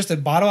seriously, I mean, just a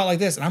bottle out like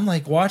this, and I'm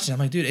like watching. I'm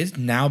like, dude, it's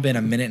now been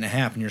a minute and a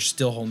half, and you're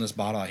still holding this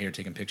bottle out here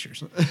taking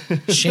pictures,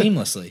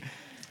 shamelessly.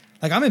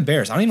 Like, I'm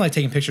embarrassed. I don't even like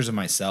taking pictures of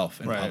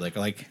myself in Right. public.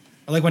 Like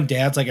when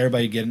Dad's like,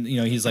 everybody get,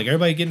 he's like,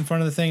 everybody get in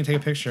front of the thing and take a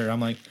picture. I'm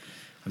like,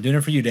 I'm doing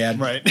it for you, Dad.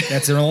 Right.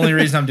 That's the only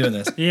reason I'm doing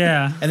this.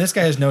 yeah. And this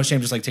guy has no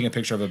shame, just like taking a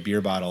picture of a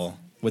beer bottle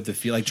with the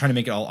feel, like trying to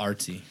make it all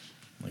artsy.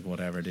 Like,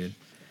 whatever, dude.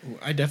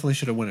 I definitely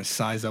should have went a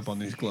size up on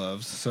these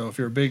gloves. So if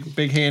you're a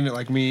big handed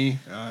like me,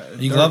 Are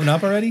you gloving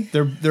up already?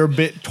 They're a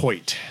bit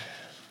tight.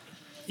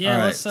 Yeah, All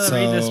right, let's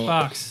read this so-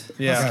 box.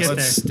 Yeah, let's get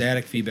let's- there.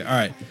 Static feedback. All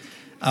right.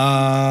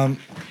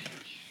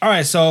 All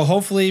right. So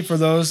hopefully for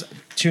those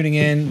tuning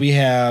in, we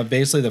have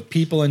basically the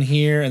people in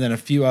here and then a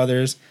few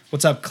others.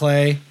 What's up,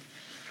 Clay?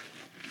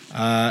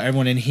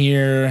 Everyone in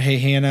here. Hey,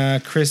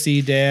 Hannah,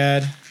 Chrissy,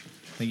 Dad. I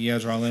think you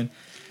guys are all in.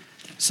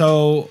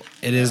 So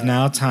it is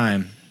now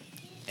time.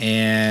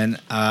 And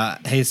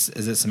hey, is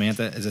it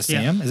Samantha? Is it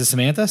Yeah. Sam? Is it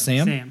Samantha?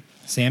 Sam? Sam.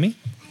 Sammy?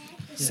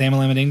 Sam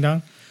Lama Ding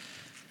Dong.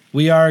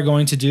 We are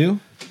going to do.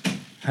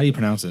 How do you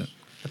pronounce it?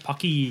 The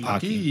Pocky.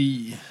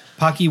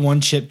 Pocky One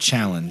Chip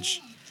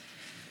Challenge.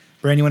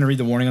 Brandon, you want to read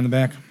the warning on the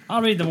back?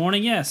 I'll read the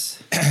warning,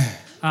 yes.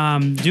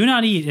 Do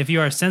not eat if you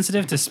are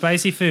sensitive to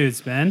spicy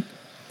foods, Ben.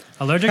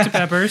 Allergic to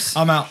peppers,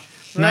 I'm out.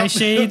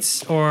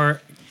 nightshades,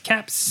 or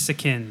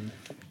capsicum.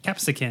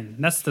 Capsicum.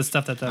 That's the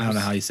stuff that. I don't know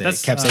how you say it.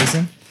 that's,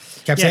 Capsaicin?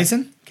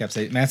 Capsaicin?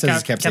 Matt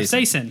says it's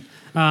capsaicin.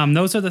 Capsaicin.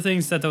 Those are the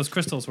things that those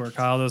crystals were,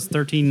 Kyle. Those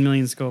 13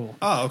 million Scoville.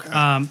 Oh,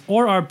 okay.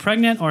 Or are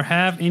pregnant or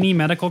have any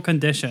medical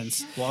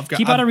conditions. Well,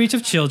 Keep out of reach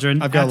of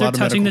children. I've got a lot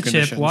After of touching the medical chip,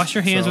 conditions, wash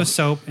your hands so- with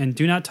soap and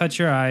do not touch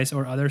your eyes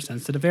or other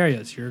sensitive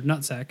areas. Your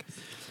nutsack.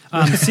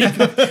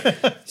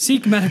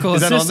 Seek medical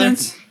Is that on there?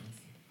 assistance.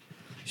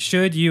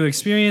 Should you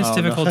experience Oh,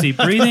 no. difficulty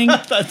breathing, I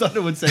thought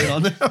it would say it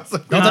on there. I was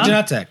like, Don't touch your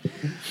nutsack.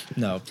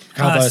 No.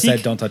 Kyle thought it said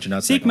seek- don't touch your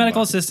nutsack. seek on the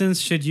medical box. assistance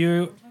should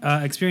you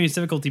experience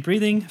difficulty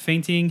breathing,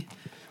 fainting,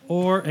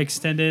 or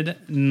extended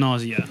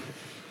nausea.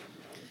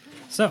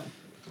 So,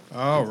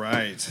 all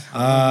right.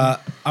 All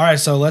right,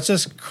 so let's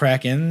just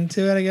crack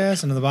into it, I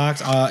guess, into the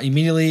box.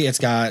 Immediately, it's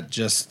got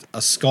just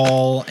a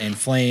skull and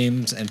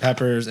flames and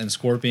peppers and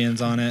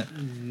scorpions on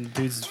it.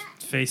 dude's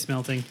face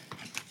melting.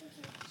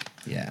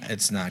 Yeah,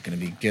 it's not going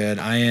to be good.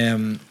 I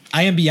am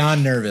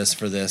beyond nervous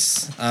for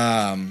this.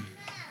 Again,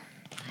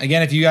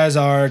 if you guys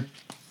are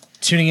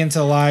tuning into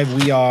the live,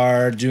 we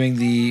are doing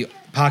the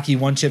Pocky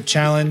One Chip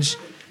Challenge.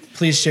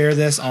 Please share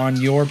this on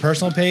your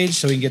personal page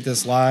so we can get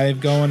this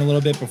live going a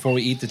little bit before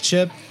we eat the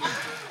chip.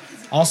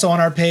 Also on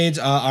our page,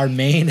 our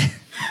main...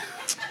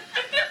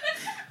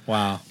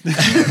 Wow.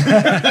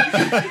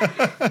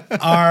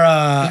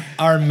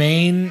 Our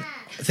main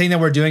thing that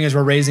we're doing is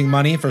we're raising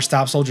money for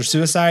Stop Soldier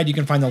Suicide. You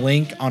can find the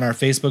link on our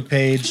Facebook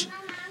page.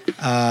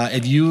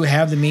 If you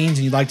have the means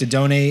and you'd like to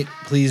donate,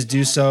 please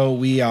do so.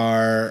 We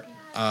are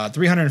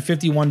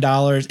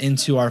 $351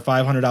 into our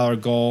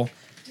 $500 goal,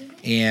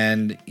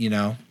 and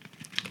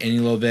any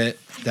little bit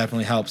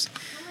definitely helps.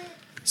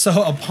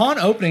 So upon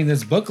opening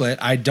this booklet,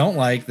 I don't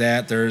like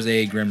that there's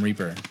a Grim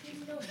Reaper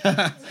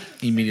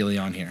immediately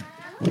on here.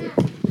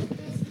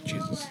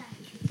 Jesus.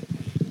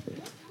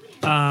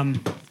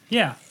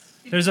 Yeah.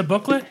 There's a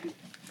booklet.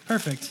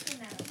 Perfect.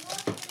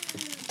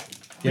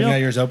 You haven't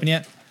got yours open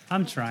yet?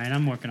 I'm trying.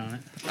 I'm working on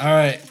it. All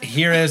right,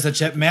 here is the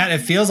chip. Matt, it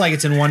feels like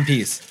it's in one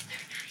piece.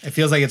 It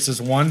feels like it's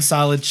just one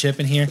solid chip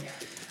in here.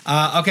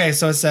 Okay,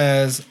 so it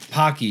says,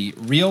 Pocky,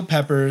 real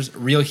peppers,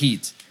 real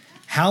heat.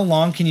 How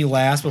long can you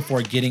last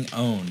before getting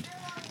owned?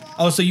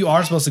 Oh, so you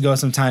are supposed to go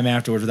some time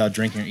afterwards without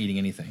drinking or eating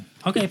anything.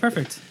 Okay,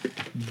 perfect.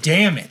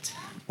 Damn it.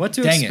 What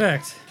to Dang it.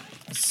 expect?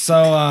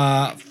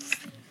 So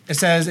it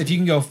says if you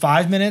can go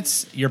 5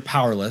 minutes, you're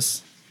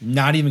powerless.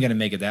 Not even going to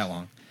make it that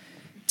long.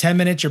 10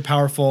 minutes, you're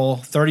powerful.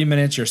 30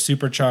 minutes, you're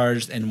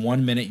supercharged. And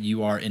 1 minute,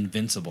 you are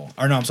invincible.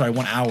 Or no, I'm sorry,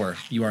 1 hour,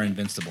 you are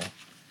invincible.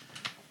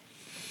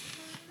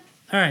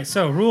 All right,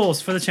 so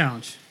rules for the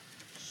challenge.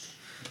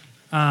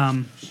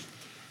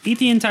 Eat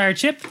the entire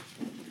chip.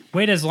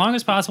 Wait as long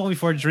as possible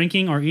before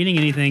drinking or eating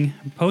anything.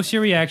 Post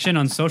your reaction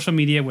on social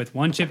media with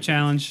One Chip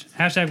Challenge,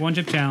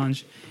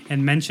 #OneChipChallenge,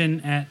 and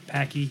mention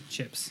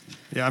 @PackyChips.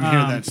 Yeah, I'm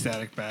hearing that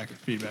static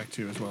feedback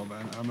too as well,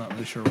 man. I'm not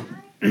really sure.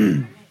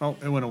 Oh,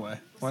 it went away.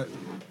 What?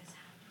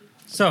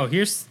 So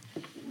here's,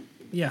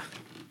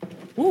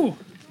 Ooh,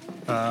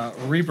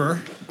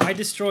 Reaper. I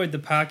destroyed the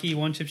Pocky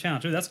One Chip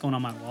Challenge. Ooh, that's going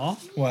on my wall.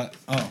 What?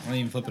 Oh, I didn't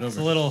even flip it It's a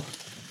over.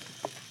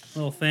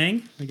 little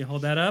thing. We can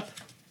hold that up.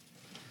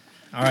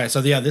 All right, so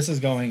yeah, this is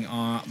going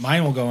on.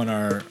 Mine will go in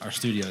our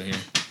studio here,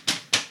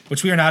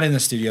 which we are not in the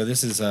studio.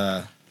 This is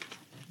our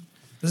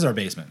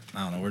basement.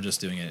 I don't know. We're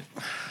just doing it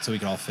so we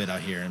can all fit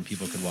out here and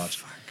people could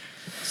watch.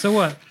 So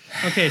what?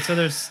 Okay,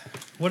 so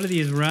what are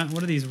these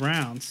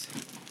rounds?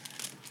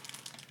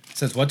 It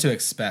says what to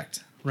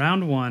expect.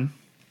 Round 1.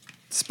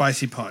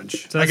 Spicy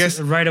punch. So I that's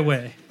guess right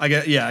away. I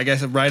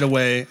guess right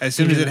away. As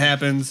soon as it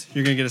happens,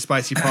 you're gonna get a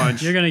spicy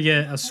punch. You're gonna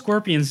get a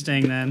scorpion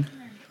sting, then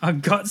a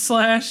gut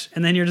slash,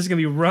 and then you're just gonna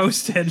be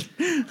roasted.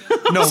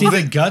 No, See,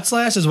 the gut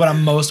slash is what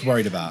I'm most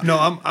worried about.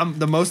 no. I'm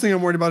the most thing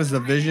I'm worried about is the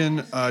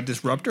vision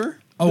disruptor.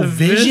 Oh, The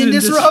vision vision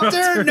disruptor?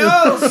 disruptor.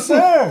 No,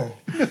 sir.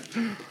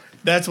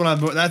 That's what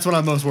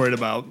I'm most worried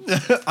about.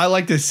 I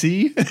like to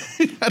see.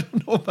 I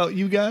don't know about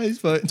you guys,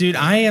 but Dude,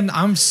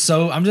 I'm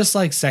just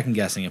like second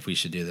guessing if we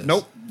should do this.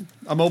 nope.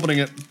 I'm opening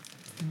it.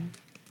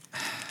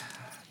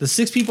 The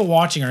 6 people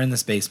watching are in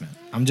this basement.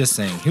 I'm just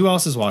saying. Who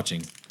else is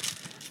watching?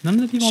 None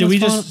of the people Should on we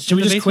the phone, just in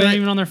the basement quit? are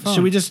even on their phone.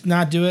 Should we just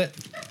not do it?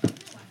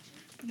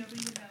 Nobody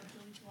would know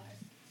until it's live.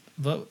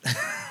 Vote.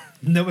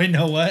 Nobody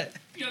know what?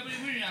 Nobody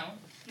would know.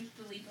 Just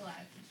delete the live.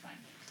 It's fine.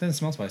 Doesn't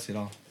smell spicy at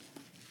all.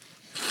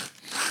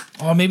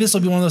 Oh, maybe this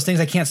will be one of those things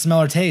I can't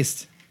smell or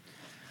taste.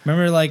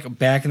 Remember, like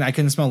back in, I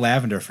couldn't smell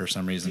lavender for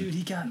some reason. Dude,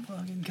 he got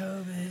fucking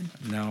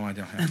COVID. No, I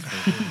don't have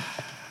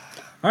COVID.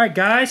 All right,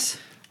 guys.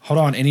 Hold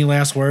on. Any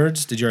last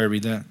words? Did you already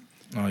read that?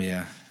 Oh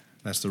yeah,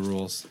 that's the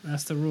rules.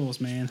 That's the rules,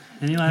 man.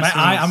 Any last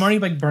My eye, words? I'm already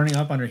like burning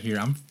up under here.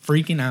 I'm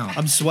freaking out.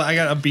 I'm sweat. I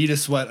got a bead of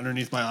sweat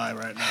underneath my eye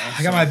right now.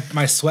 I got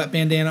my sweat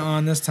bandana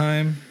on this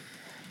time.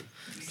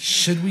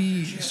 Should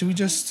we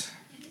just?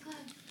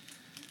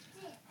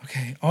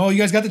 Okay. Oh, you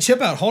guys got the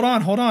chip out. Hold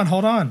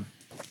on.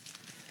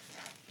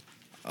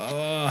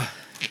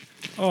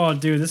 Oh,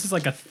 dude, this is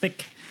like a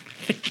thick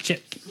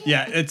chip.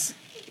 Yeah, it's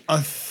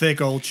a thick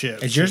old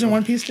chip. Is yours in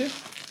one piece too?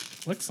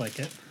 Looks like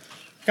it.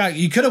 God,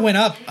 you could have went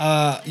up.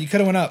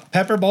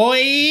 Pepper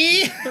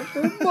boy.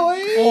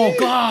 Oh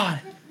God.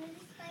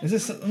 Is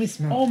this? Let me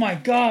smell. Oh my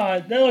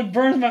god, that like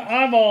burns my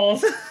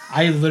eyeballs.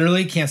 I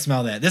literally can't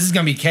smell that. This is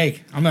gonna be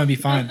cake. I'm gonna be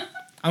fine.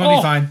 I'm gonna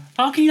be fine.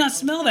 How can you not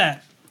smell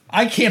that?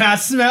 I cannot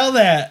smell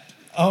that.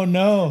 Oh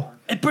no.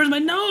 It burns my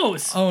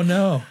nose. Oh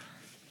no.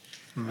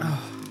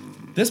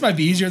 This might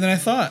be easier than I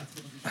thought.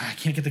 I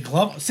can't get the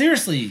glove.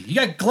 Seriously, you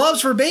got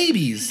gloves for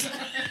babies.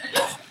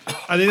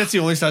 I think that's the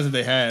only size that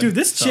they had. Dude,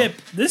 this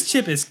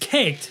chip is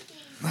caked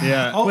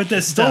Yeah. with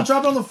this Don't stuff.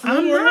 drop it on the floor.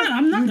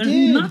 I'm not. You There's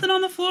did. nothing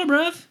on the floor,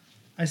 bruv.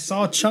 I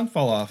saw a chunk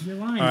fall off. You're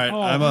lying. All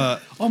right, Oh,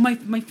 oh,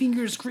 my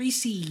finger's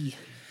greasy.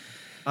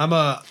 All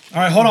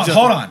right, hold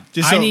on.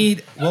 Just I so-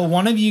 need. Well,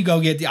 one of you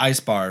go get the ice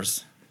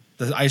bars,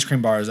 the ice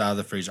cream bars out of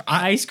the freezer.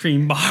 Ice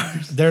cream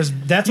bars.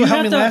 That's what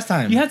helped me last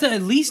time. You have to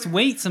at least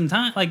wait some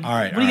time. Like, All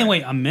right, what are you all gonna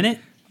right. wait? A minute?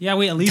 Yeah,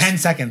 wait at least 10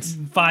 seconds.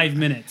 5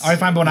 minutes. All right,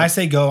 fine. But when I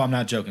say go, I'm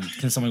not joking.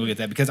 Can someone go get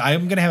that? Because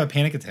I'm gonna have a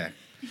panic attack.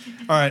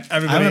 All right, I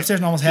everybody. went upstairs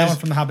and almost had one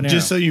from the habanero.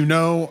 Just so you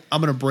know,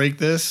 I'm gonna break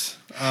this.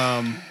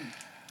 I'm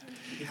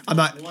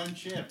not One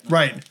chip.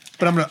 right,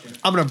 but I'm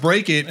gonna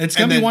break it. It's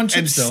gonna and be then- one chip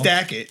and still.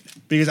 stack it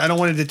because I don't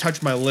want it to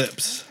touch my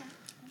lips.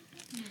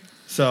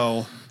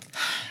 So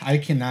I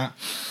cannot.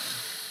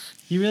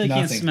 You really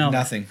Nothing. can't smell.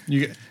 Nothing.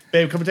 you, get,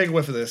 babe, come and take a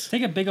whiff of this.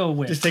 Take a big old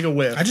whiff. Just take a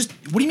whiff. What do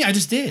you mean? I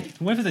just did.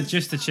 Whiff of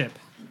just the chip.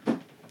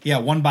 Yeah,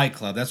 one bite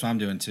club. That's what I'm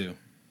doing too.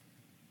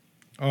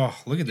 Oh,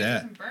 look at It that.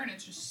 doesn't burn.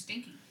 It's just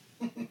stinky.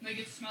 Like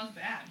it smells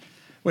bad.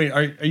 Wait,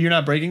 are you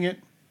not breaking it?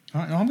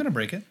 No, I'm gonna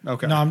break it.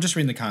 Okay. No, I'm just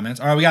reading the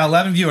comments. All right, we got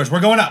 11 viewers. We're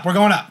going up.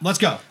 Let's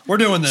go. We're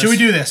doing this. Should we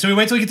do this? Should we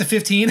wait till we get to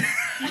 15? Can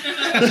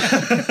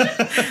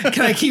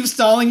I keep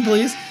stalling,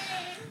 please?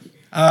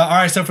 All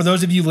right, so for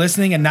those of you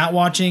listening and not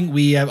watching,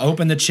 we have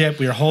opened the chip.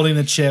 We are holding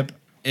the chip.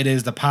 It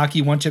is the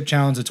Pocky One Chip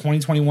Challenge, the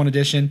 2021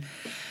 edition.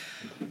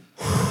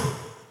 All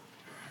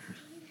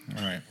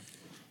right,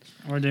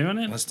 We're doing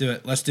it. let's do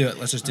it. Let's do it.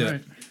 Let's just do All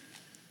it.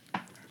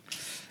 right.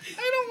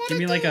 Give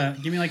me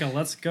like a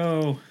let's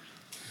go.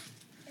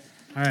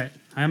 All right.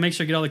 I'll make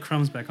sure I get all the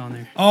crumbs back on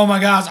there. Oh my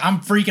gosh, I'm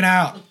freaking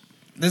out.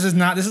 This is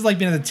like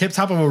being at the tip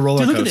top of a roller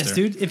Dude, look coaster. at this,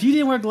 dude. If you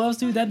didn't wear gloves,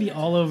 dude, that'd be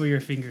all over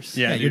your fingers.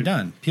 Yeah, you're dude.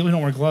 done. People who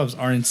don't wear gloves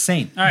are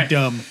insane. All right.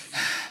 Dumb.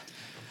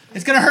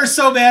 It's gonna hurt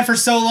so bad for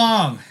so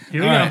long.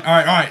 Here we All go.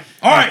 right,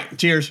 all right.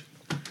 Cheers.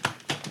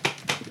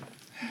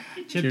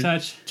 Chip Cheers.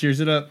 touch.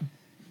 Cheers it up.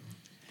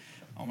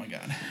 Oh my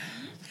god.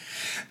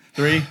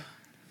 3,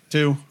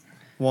 2,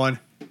 1.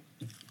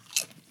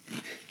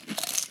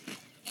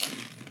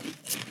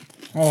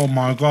 Oh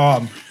my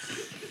god.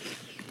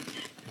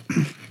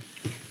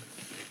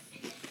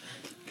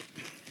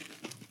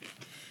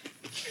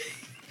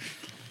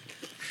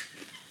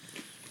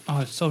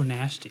 Oh, it's so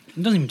nasty.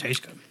 It doesn't even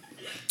taste good.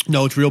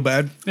 No, it's real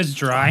bad. It's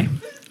dry.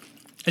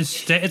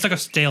 It's like a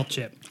stale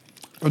chip.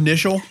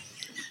 Initial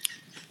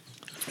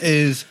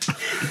is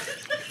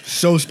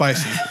so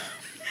spicy.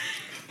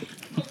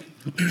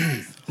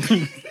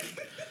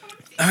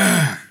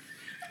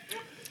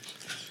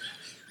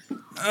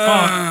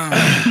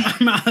 My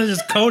mouth is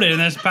just coated in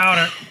this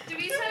powder. Do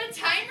we set a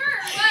timer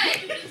or what?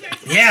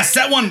 Yeah,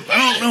 set one.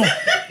 I don't know.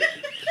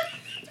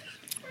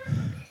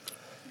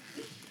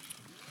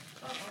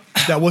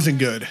 That wasn't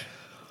good.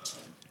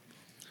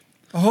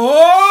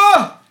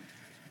 Oh!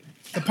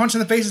 The punch in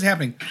the face is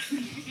happening.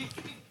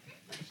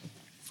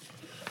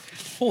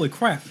 Holy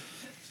crap.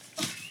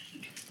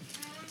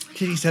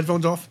 Kitty's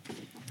headphones off.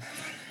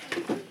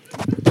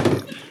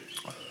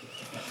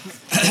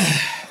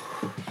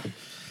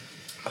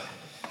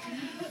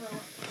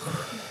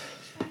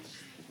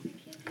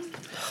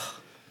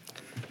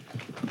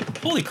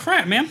 Holy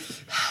crap, man.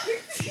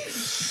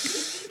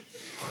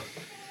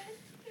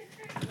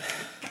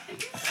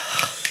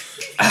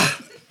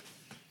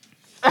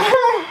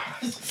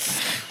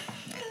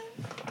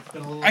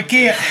 I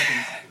can't.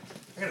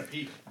 I gotta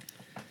pee.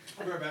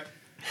 I'll be right back.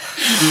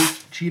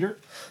 Cheater.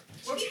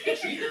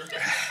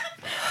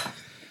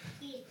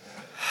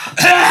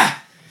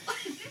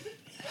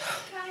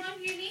 How long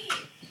do you need?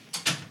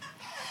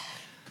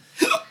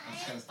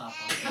 Just gotta stop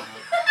on that.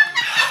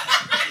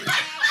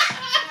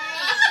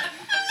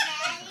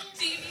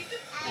 Do you need the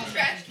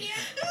trash can?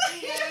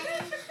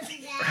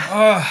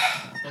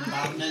 Been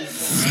about a minute.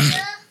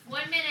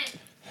 1 minute.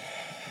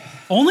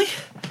 Only?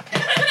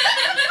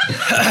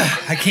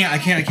 I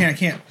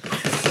can't.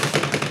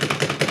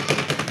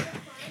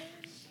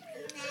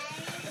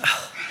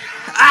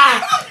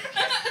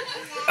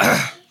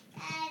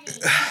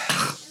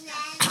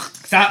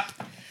 Stop.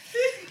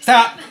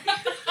 Stop.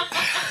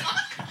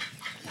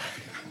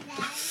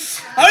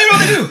 I don't even know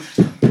what to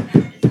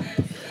do.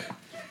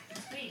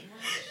 Wait.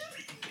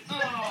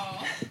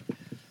 Oh.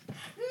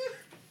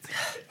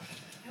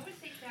 I would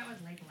think that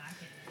would like lack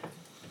it.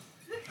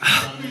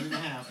 About a minute and a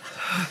half.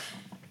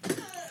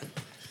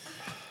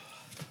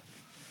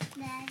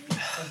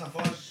 That's not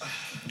fun.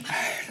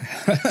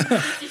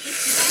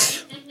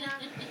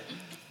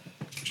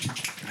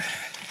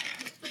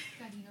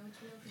 God, you know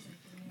what's real? 'Cause I'm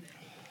doing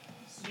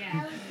it. Yeah,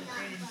 I'm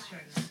afraid of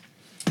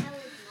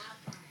struggle.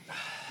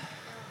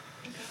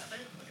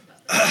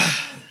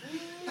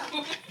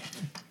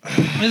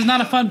 This is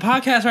not a fun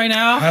podcast right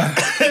now.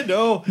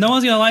 No. No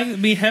one's gonna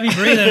be heavy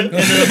breathing into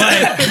the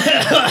mic.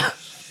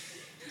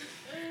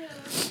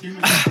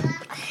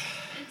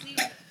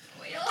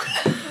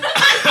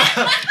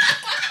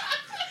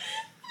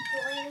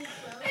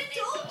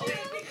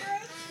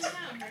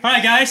 All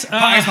right, guys.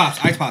 Ice pops.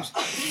 Ice pops.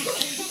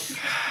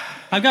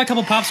 I've got a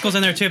couple popsicles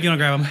in there too. If you want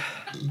to grab them.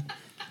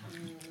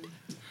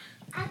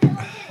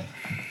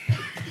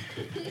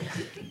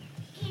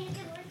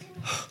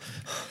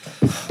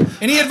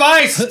 Any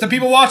advice to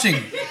people watching?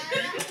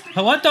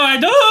 What do I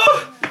do?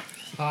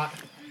 Hot.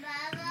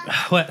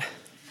 What?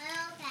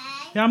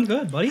 Yeah, I'm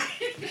good, buddy.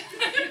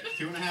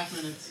 2.5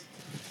 minutes.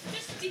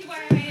 Just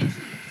DIY.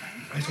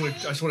 I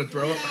just want to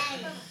throw it.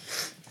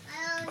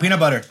 Peanut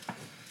butter.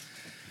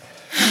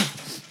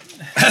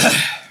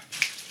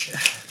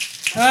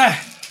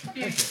 Ah.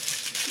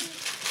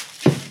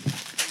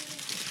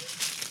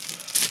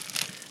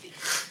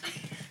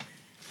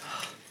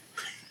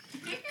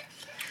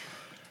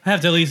 I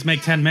have to at least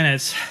make 10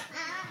 minutes.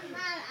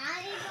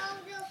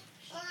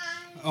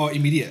 Oh,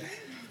 immediate.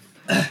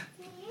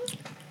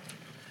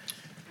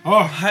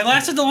 I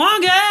lasted the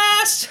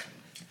longest.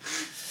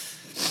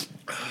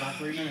 About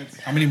 3 minutes.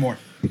 How many more?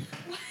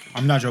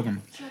 I'm not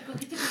joking.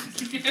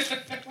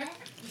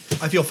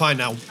 I feel fine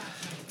now.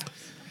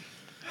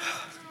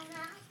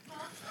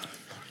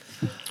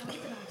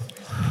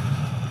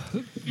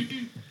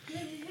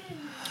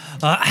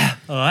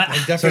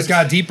 So it's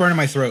got a deep burn in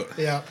my throat.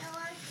 Yeah.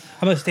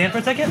 I'm gonna stand for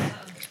a second.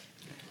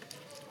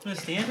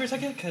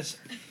 Because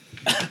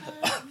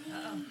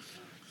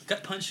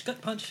gut punch.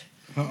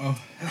 Uh-oh.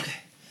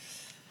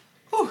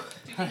 Do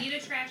we need a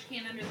trash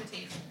can under the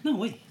table? No,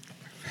 wait.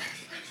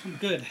 I'm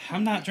good.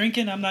 I'm not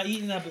drinking. I'm not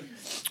eating. I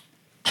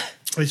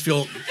just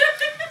feel.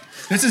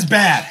 This is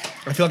bad.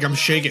 I feel like I'm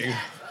shaking.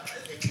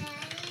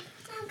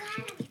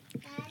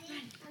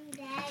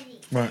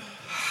 What?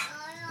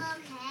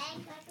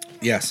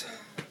 Yes.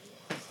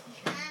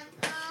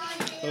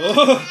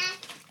 Oh.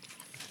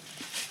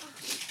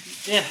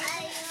 Yeah.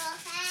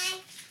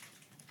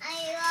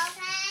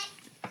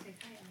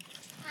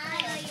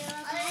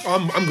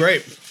 I'm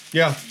great.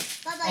 Yeah.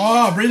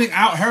 Oh, breathing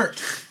out hurt.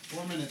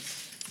 4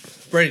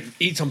 minutes. Brayden,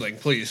 eat something,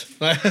 please.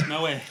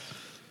 No way.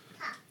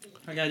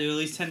 I gotta do at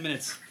least 10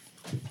 minutes.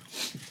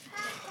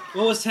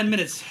 What was 10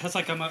 minutes? That's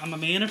like I'm a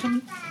man or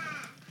something?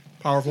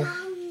 Powerful.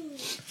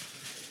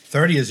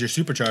 30 is your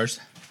supercharged.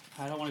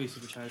 I don't want to be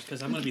supercharged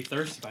because I'm gonna be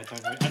thirsty by the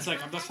time. That's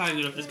like I'm not saying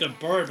it's gonna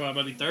burn, but I'm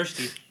gonna be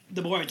thirsty.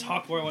 The more I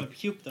talk, the more I want to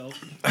puke, though.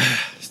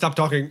 Stop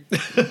talking.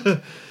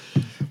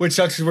 Which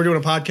sucks because we're doing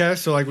a podcast,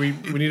 so like we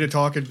need to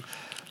talk and.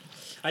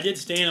 I did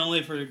stand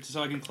only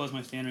so I can close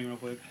my stand ring real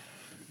quick.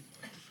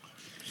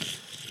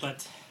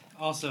 But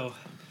also,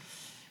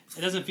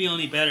 it doesn't feel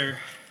any better.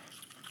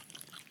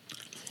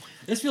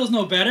 This feels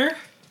no better.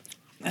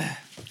 Oh,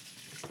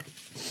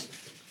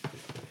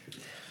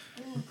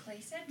 Clay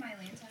said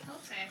Mylanta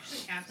helps. I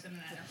actually have some of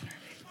that up in our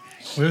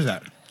bag. What is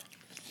that?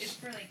 It's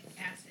for like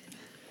acid.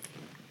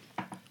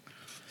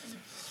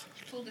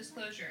 Full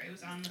disclosure, it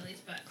was on Lily's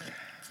butt.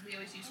 We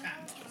always use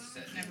cotton balls, so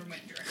it never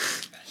went directly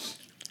to her butt.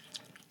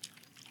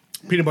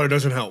 Peanut butter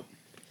doesn't help.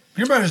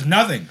 Peanut butter is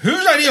nothing.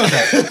 Whose idea was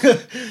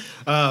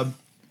that?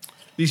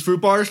 These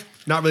fruit bars,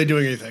 not really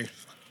doing anything.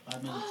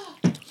 5 minutes.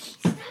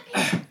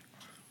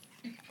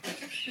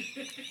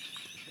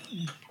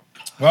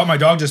 Well, my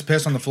dog just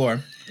pissed on the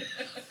floor.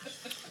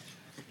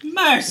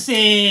 Mercy,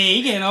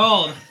 you're getting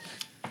old.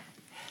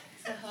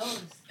 It's the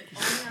hose.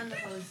 Only on the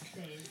hose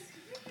days.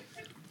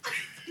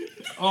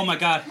 Oh my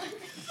god.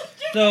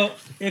 So,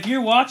 if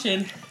you're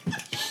watching,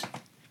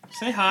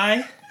 say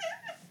hi.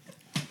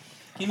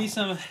 Give me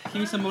some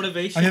I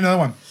motivation need another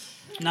one.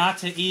 not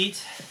to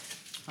eat.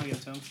 I'll give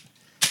it to him.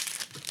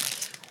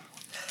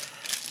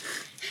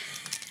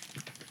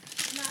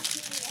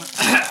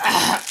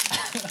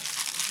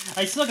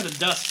 I still look at the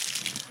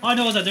dust. All I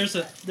know is that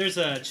there's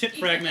a chip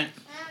fragment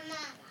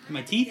in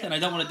my teeth, and I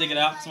don't want to dig it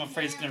out because I'm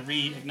afraid it's gonna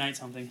reignite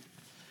something.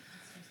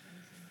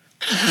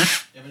 Yeah,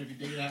 but if you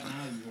dig it out now,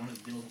 you want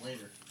to deal with it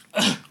later.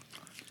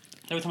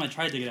 Every time I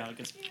try to dig it out, it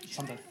gets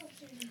something.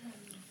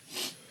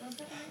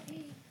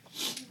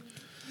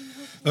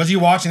 Those of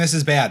you watching, this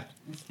is bad.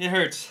 It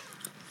hurts.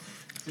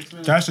 6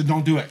 minutes. Josh said,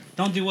 don't do it.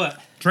 Don't do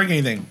what? Drink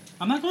anything.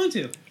 I'm not going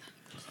to.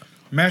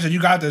 Man said, you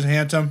got this,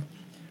 handsome.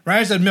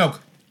 Ryan said, milk.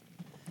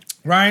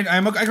 Ryan,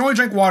 I can only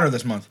drink water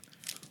this month.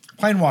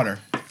 Plain water.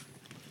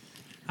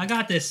 I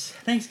got this.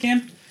 Thanks,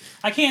 Kim.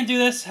 I can't do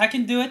this. I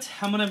can do it.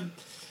 I'm gonna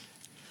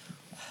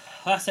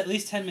last at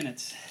least 10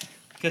 minutes.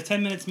 Because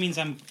 10 minutes means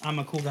I'm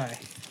a cool guy.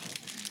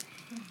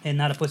 And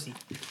not a pussy.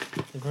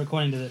 If we're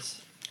according to this.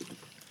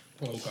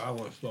 Oh God, I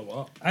want to slow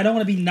up. I don't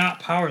want to be not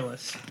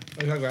powerless.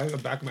 I got the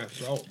back of my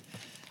throat.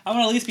 I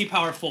want to at least be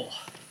powerful.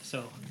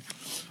 So.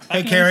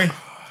 Hey, Carrie.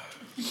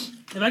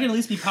 If I can at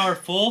least be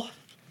powerful.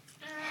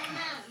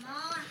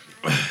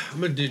 I'm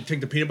gonna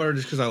take the peanut butter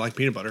just because I like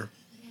peanut butter.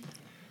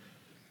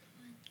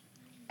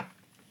 All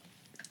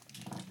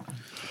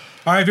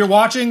right, if you're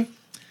watching,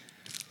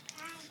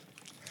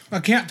 I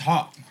can't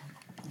talk.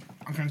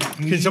 Can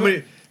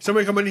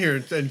Somebody come in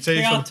here and say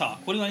Here, I'll something.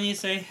 talk. What do I need to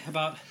say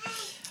about?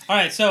 All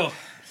right, so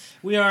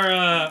we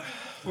are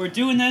we're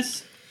doing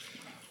this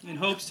in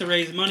hopes to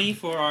raise money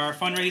for our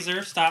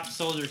fundraiser, Stop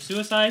Soldier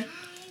Suicide.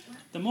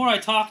 The more I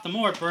talk, the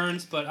more it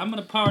burns, but I'm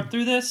gonna power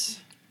through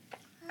this.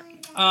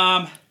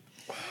 Go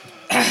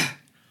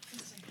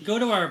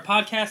to our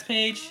podcast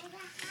page,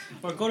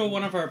 or go to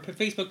one of our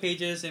Facebook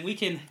pages, and we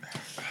can.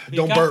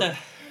 Don't burp.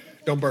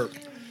 Don't burp.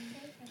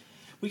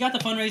 We got the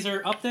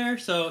fundraiser up there,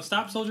 so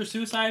Stop Soldier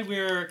Suicide.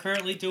 We're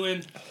currently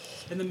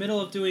in the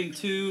middle of doing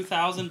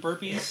 2,000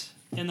 burpees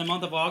in the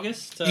month of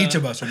August. Each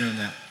of us are doing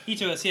that.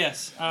 Each of us,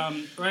 yes.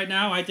 Right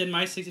now, I did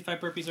my 65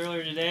 burpees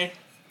earlier today.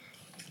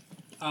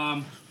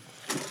 I'm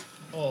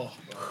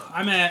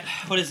at,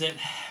 what is it?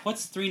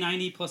 What's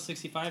 390 plus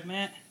 65,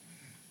 Matt?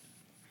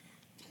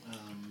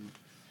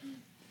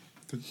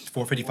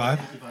 455.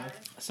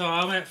 So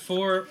we're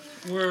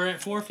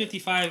at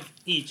 455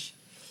 each.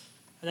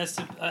 That's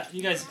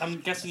you guys. I'm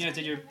guessing you guys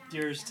did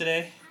yours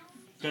today.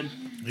 Good.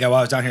 Yeah, while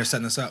I was down here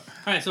setting this up.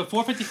 All right, so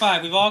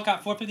 455. We've all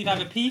got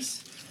 455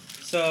 apiece.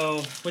 So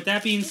with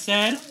that being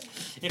said,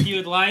 if you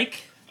would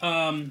like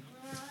to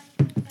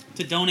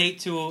donate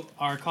to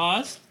our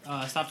cause,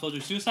 Stop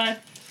Soldier Suicide,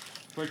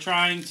 we're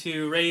trying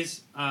to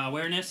raise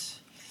awareness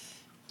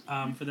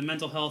for the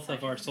mental health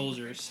of our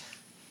soldiers.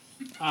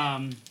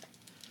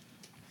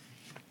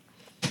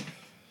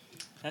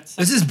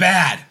 This is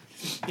bad.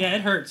 Yeah,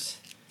 it hurts.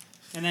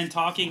 And then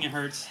talking, it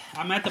hurts.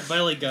 I'm at the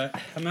belly gut.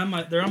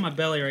 They're on my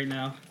belly right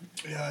now.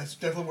 Yeah, it's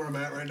definitely where I'm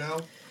at right now.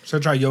 So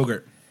try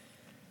yogurt.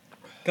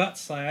 Gut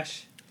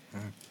slash.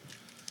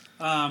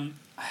 I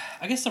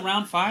guess the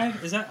round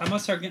 5 is that I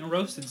must start getting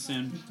roasted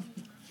soon.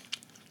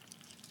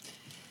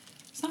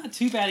 It's not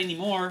too bad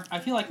anymore. I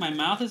feel like my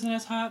mouth isn't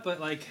as hot, but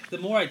like the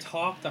more I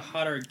talk, the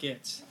hotter it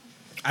gets.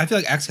 I feel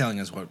like exhaling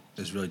is what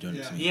is really doing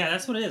it to me. Yeah,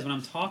 that's what it is. When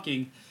I'm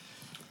talking,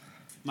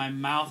 my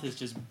mouth is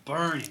just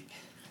burning.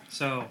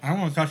 So I don't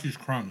want to touch these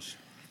crumbs.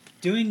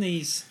 doing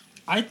these,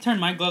 I turned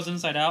my gloves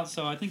inside out,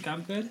 so I think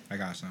I'm good. I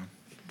got some.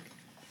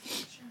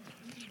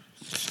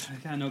 I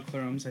got no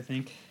crumbs, I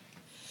think.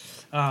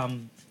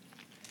 Anyone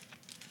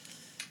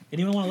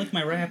want to lick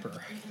my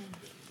wrapper?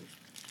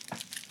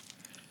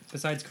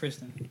 Besides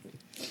Kristen.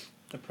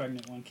 The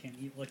pregnant one can't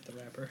lick the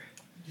wrapper.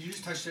 Did you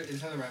just touch it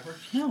inside the wrapper?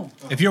 No.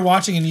 If you're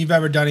watching and you've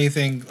ever done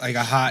anything like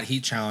a hot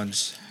heat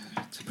challenge,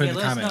 put it in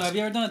the let us know. comments. Have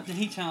you ever done a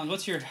heat challenge?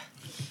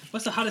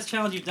 What's the hottest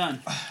challenge you've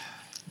done?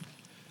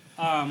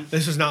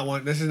 This is not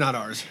one. This is not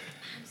ours.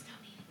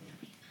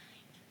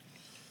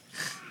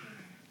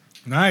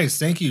 Nice,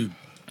 thank you.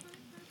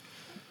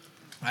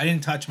 I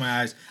didn't touch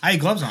my eyes. I had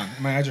gloves on.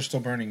 My eyes are still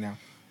burning now.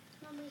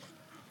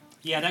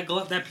 Yeah,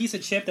 that piece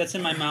of chip that's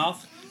in my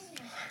mouth,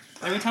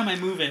 every time I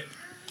move it,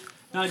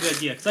 not a good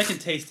idea, because I can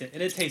taste it,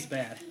 and it tastes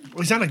bad.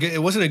 It's not a good.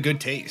 It wasn't a good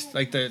taste.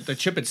 Like the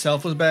chip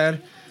itself was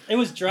bad. It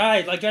was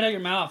dry, like right out of your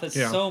mouth. It's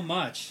Yeah. so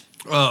much.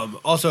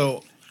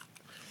 Also,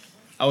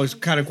 I was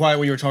kind of quiet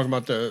when you were talking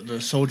about the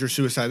soldier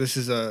suicide. This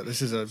is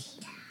a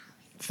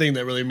thing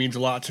that really means a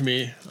lot to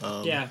me.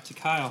 Yeah, to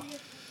Kyle.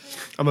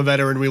 I'm a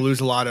veteran. We lose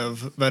a lot of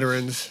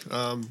veterans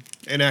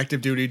in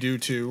active duty due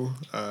to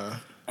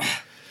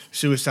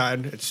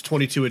suicide. It's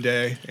 22 a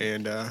day,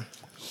 and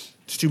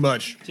it's too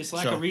much. Just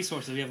lack So, of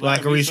resources. We have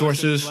lack of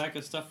resources. lack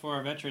of stuff for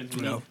our veterans.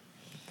 We No. need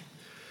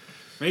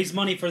raise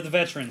money for the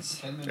veterans.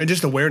 and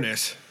just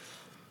awareness.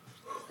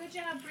 Good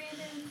job,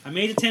 Brandon. I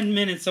made it 10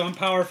 minutes, so I'm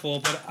powerful,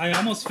 but I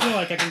almost feel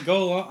like I can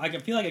go. I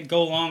can feel like I can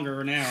go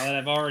longer now that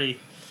I've already.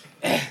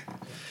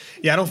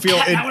 Yeah, I don't feel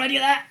How it. would I do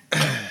that?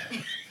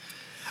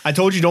 I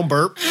told you don't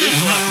burp.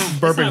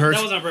 Burping hurts.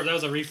 That was not a burp. That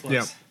was a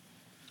reflux.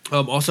 Yeah.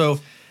 Also,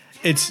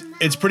 it's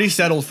pretty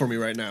settled for me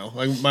right now.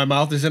 Like my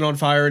mouth isn't on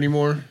fire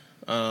anymore.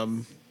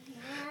 The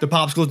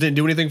popsicles didn't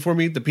do anything for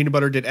me. The peanut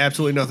butter did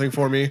absolutely nothing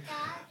for me,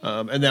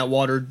 and that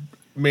water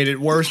made it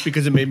worse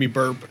because it made me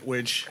burp.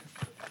 Which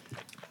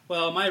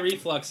Well, my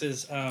reflux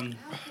is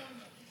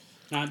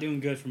not doing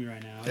good for me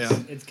right now.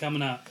 It's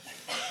coming up,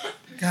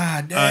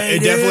 God damn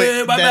it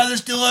definitely my mouth is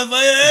still on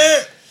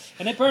fire.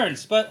 and it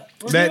burns. But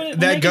we're doing it, we're that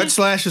making gut it-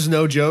 slash is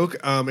no joke.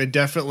 It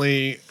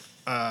definitely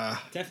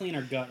definitely in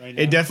our gut right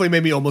now. it definitely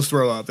made me almost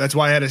throw up. That's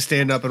why I had to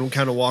stand up and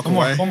kind of walk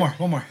away. One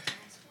more.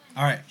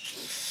 All right.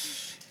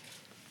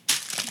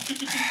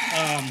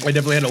 I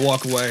definitely had to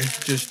walk away.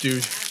 Just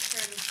dude.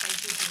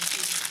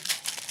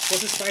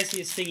 What's the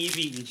spiciest thing you've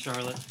eaten,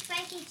 Charlotte?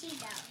 Spicy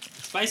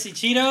Cheetos. Spicy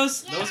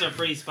Cheetos? Those are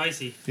pretty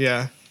spicy.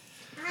 Yeah.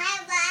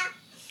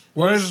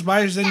 What is the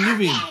spiciest thing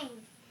you've eaten?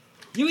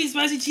 You eat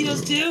spicy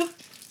Cheetos too?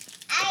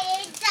 I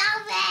ate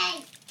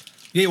dolphins.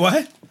 You ate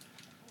what?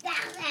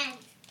 Dolphins.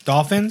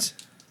 Dolphins?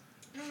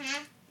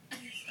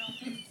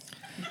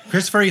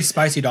 Christopher eats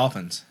spicy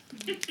dolphins.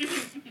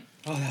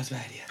 Oh, that was a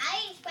bad idea.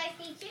 I ate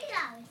spicy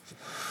Cheetos.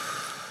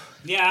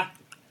 Yeah,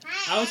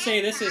 I would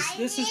say this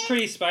is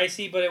pretty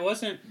spicy, but it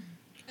wasn't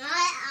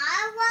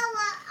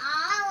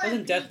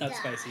death nut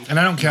spicy. And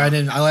I don't care.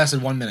 I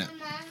lasted 1 minute.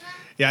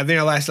 Yeah, I think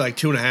I lasted like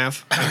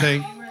 2.5. I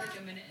think. We're like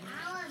a minute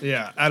and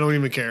Yeah, I don't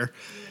even care.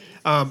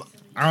 I don't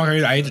care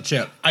either. I ate the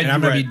chip. I And I'm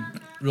do going to be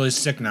really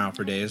sick now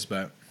for days,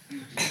 but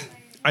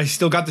I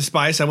still got the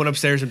spice. I went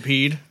upstairs and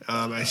peed.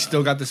 I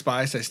still got the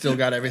spice. I still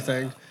got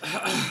everything.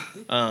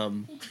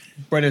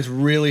 Brenda's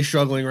really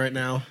struggling right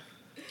now.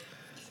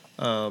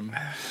 That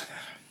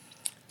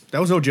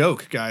was no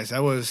joke, guys.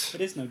 That was.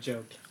 It is no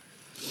joke.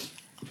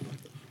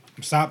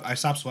 I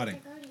stopped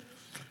sweating.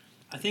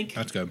 I think.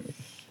 That's good.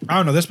 I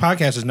don't know. This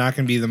podcast is not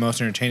going to be the most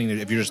entertaining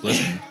if you're just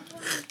listening.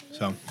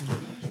 So.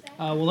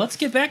 Well, let's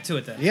get back to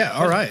it then. Yeah.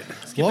 All right. get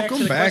back to Welcome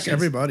the back, questions.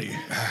 everybody.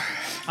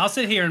 I'll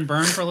sit here and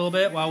burn for a little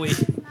bit while we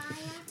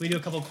do a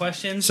couple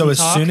questions. So and as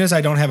talk. soon as I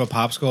don't have a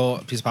piece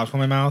of popsicle in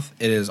my mouth,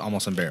 it is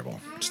almost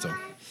unbearable. Still.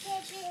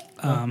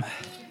 Um,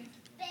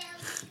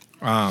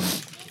 All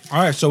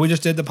right. So we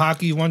just did the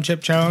Pocky one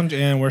chip challenge,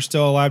 and we're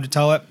still alive to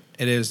tell it.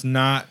 It is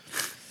not.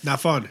 Not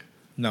fun.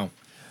 No.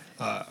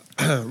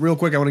 Real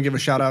quick, I want to give a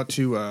shout out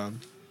to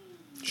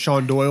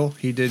Sean Doyle.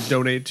 He did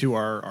donate to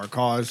our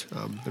cause.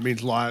 That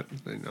means a lot.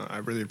 And, I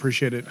really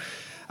appreciate it.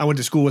 I went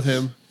to school with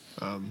him.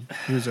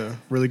 He was a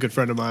really good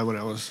friend of mine when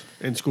I was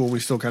in school. We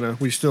still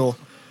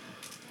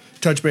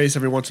touch base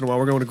every once in a while.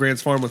 We're going to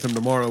Grant's Farm with him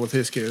tomorrow with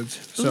his kids.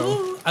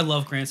 So I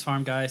love Grant's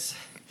Farm, guys.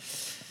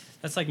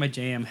 That's like my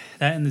jam.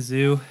 That and the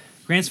zoo.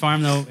 Grant's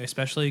Farm, though,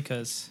 especially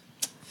because,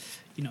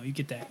 you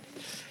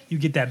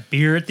get that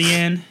beer at the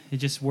end.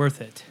 It's just worth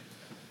it.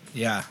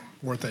 Yeah.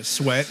 worth that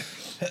sweat.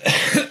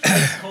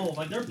 It's cold.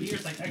 Like their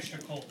beer's like extra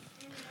cold.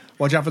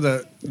 Watch out for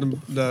the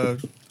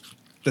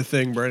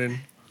thing, Brennan.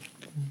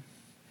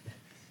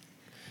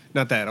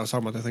 Not that. I was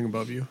talking about the thing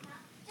above you.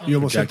 You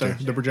almost hit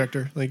Projector. the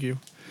projector. Thank you.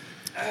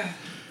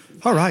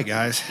 All right,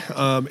 guys.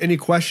 Any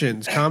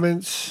questions,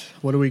 comments?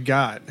 What do we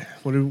got?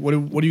 What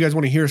do you guys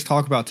want to hear us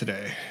talk about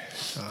today?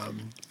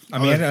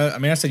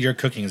 I said your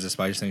cooking is the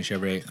spiciest thing she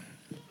ever ate.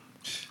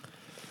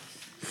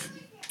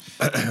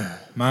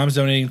 Mom's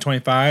donating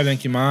 25.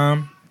 Thank you,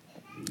 Mom.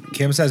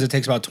 Kim says it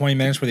takes about 20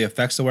 minutes for the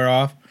effects to wear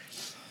off.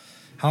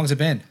 How long's it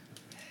been?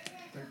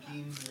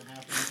 13 and a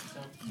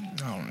half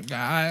minutes. Oh my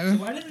god.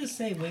 Why did it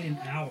say wait an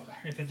hour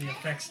if it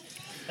affects?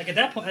 Like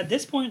at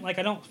this point, like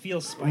I don't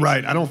feel spicy.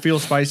 Right. I don't feel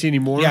spicy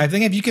anymore. Yeah, I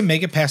think if you can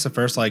make it past the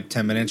first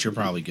 10 minutes, you're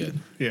probably good.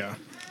 Yeah.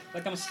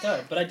 Like I'm a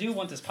stud, but I do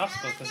want this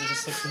popsicle because it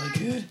just looks really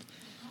good.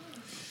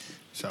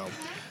 So.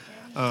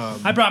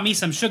 I brought me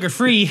some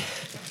sugar-free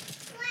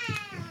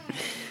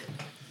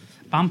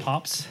bomb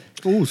pops.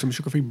 Ooh, some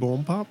sugar-free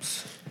bomb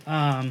pops.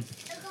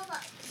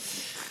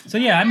 So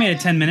yeah, I made it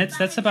 10 minutes.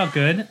 That's about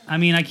good. I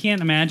mean, I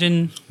can't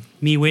imagine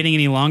me waiting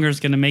any longer is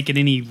going to make it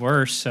any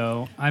worse.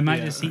 So I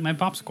might just eat my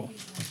popsicle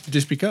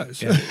Just because.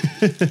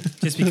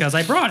 just because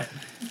I brought it.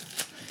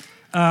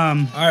 All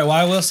right. Well,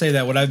 I will say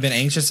that what I've been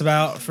anxious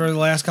about for the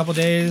last couple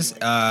days,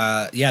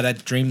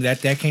 that dream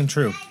that came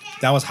true.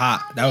 That was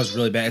hot. That was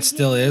really bad. It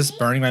still is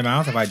burning my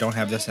mouth if I don't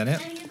have this in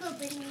it.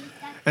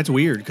 That's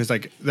weird because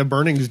the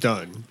burning's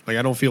done. Like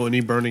I don't feel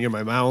any burning in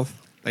my mouth.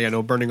 I got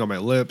no burning on my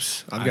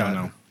lips. I've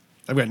got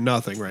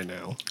nothing right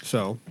now.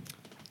 So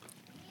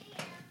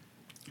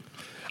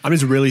I'm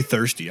just really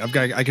thirsty.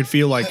 I could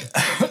feel like.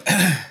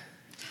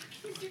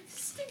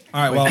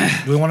 All right.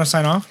 Well, do we want to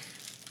sign off?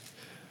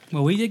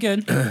 Well, we did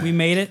good. We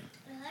made it.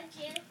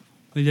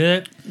 We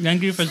did it.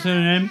 Thank you for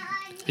tuning in.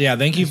 Yeah,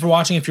 thank you for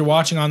watching. If you're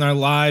watching on our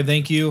live,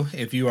 thank you.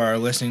 If you are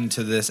listening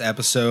to this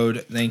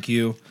episode, thank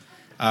you.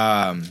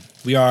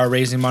 We are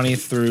raising money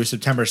through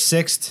September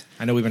 6th.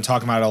 I know we've been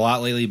talking about it a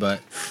lot lately,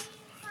 but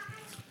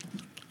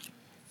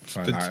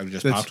I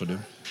just popped with it.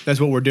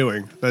 That's what we're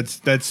doing.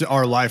 That's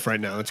our life right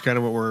now. That's kind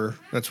of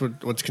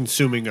what's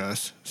consuming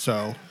us.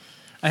 So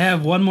I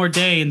have one more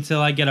day until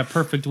I get a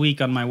perfect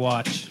week on my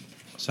watch.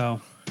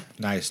 So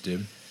Nice,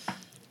 dude.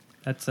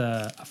 that's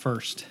a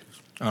first.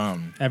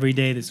 Every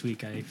day this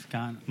week I've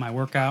got my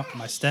workout,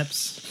 my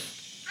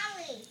steps.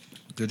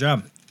 Good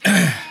job.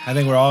 I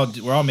think we're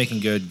all making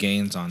good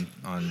gains on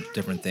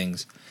different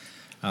things.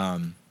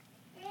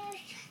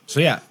 So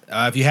yeah,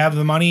 if you have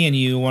the money and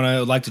you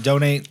like to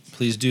donate,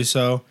 please do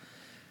so.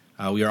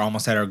 We are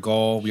almost at our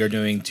goal. We are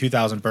doing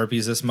 2,000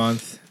 burpees this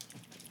month.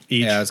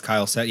 each. As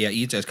Kyle said,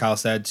 as Kyle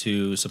said,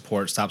 to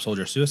support Stop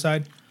Soldier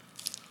Suicide.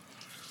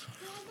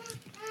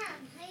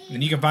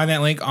 And you can find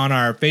that link on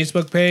our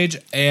Facebook page.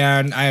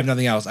 And I have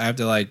nothing else. I have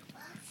to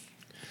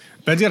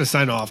Ben's got to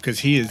sign off because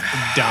he is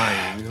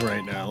dying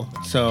right now.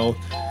 So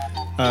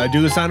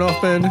do the sign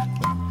off, Ben.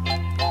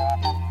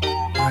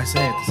 I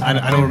say it.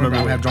 I don't remember.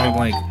 I have drawn a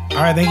blank.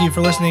 All right, thank you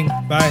for listening.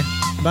 Bye.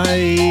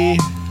 Bye.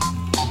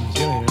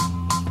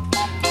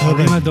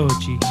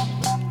 Arrivederci.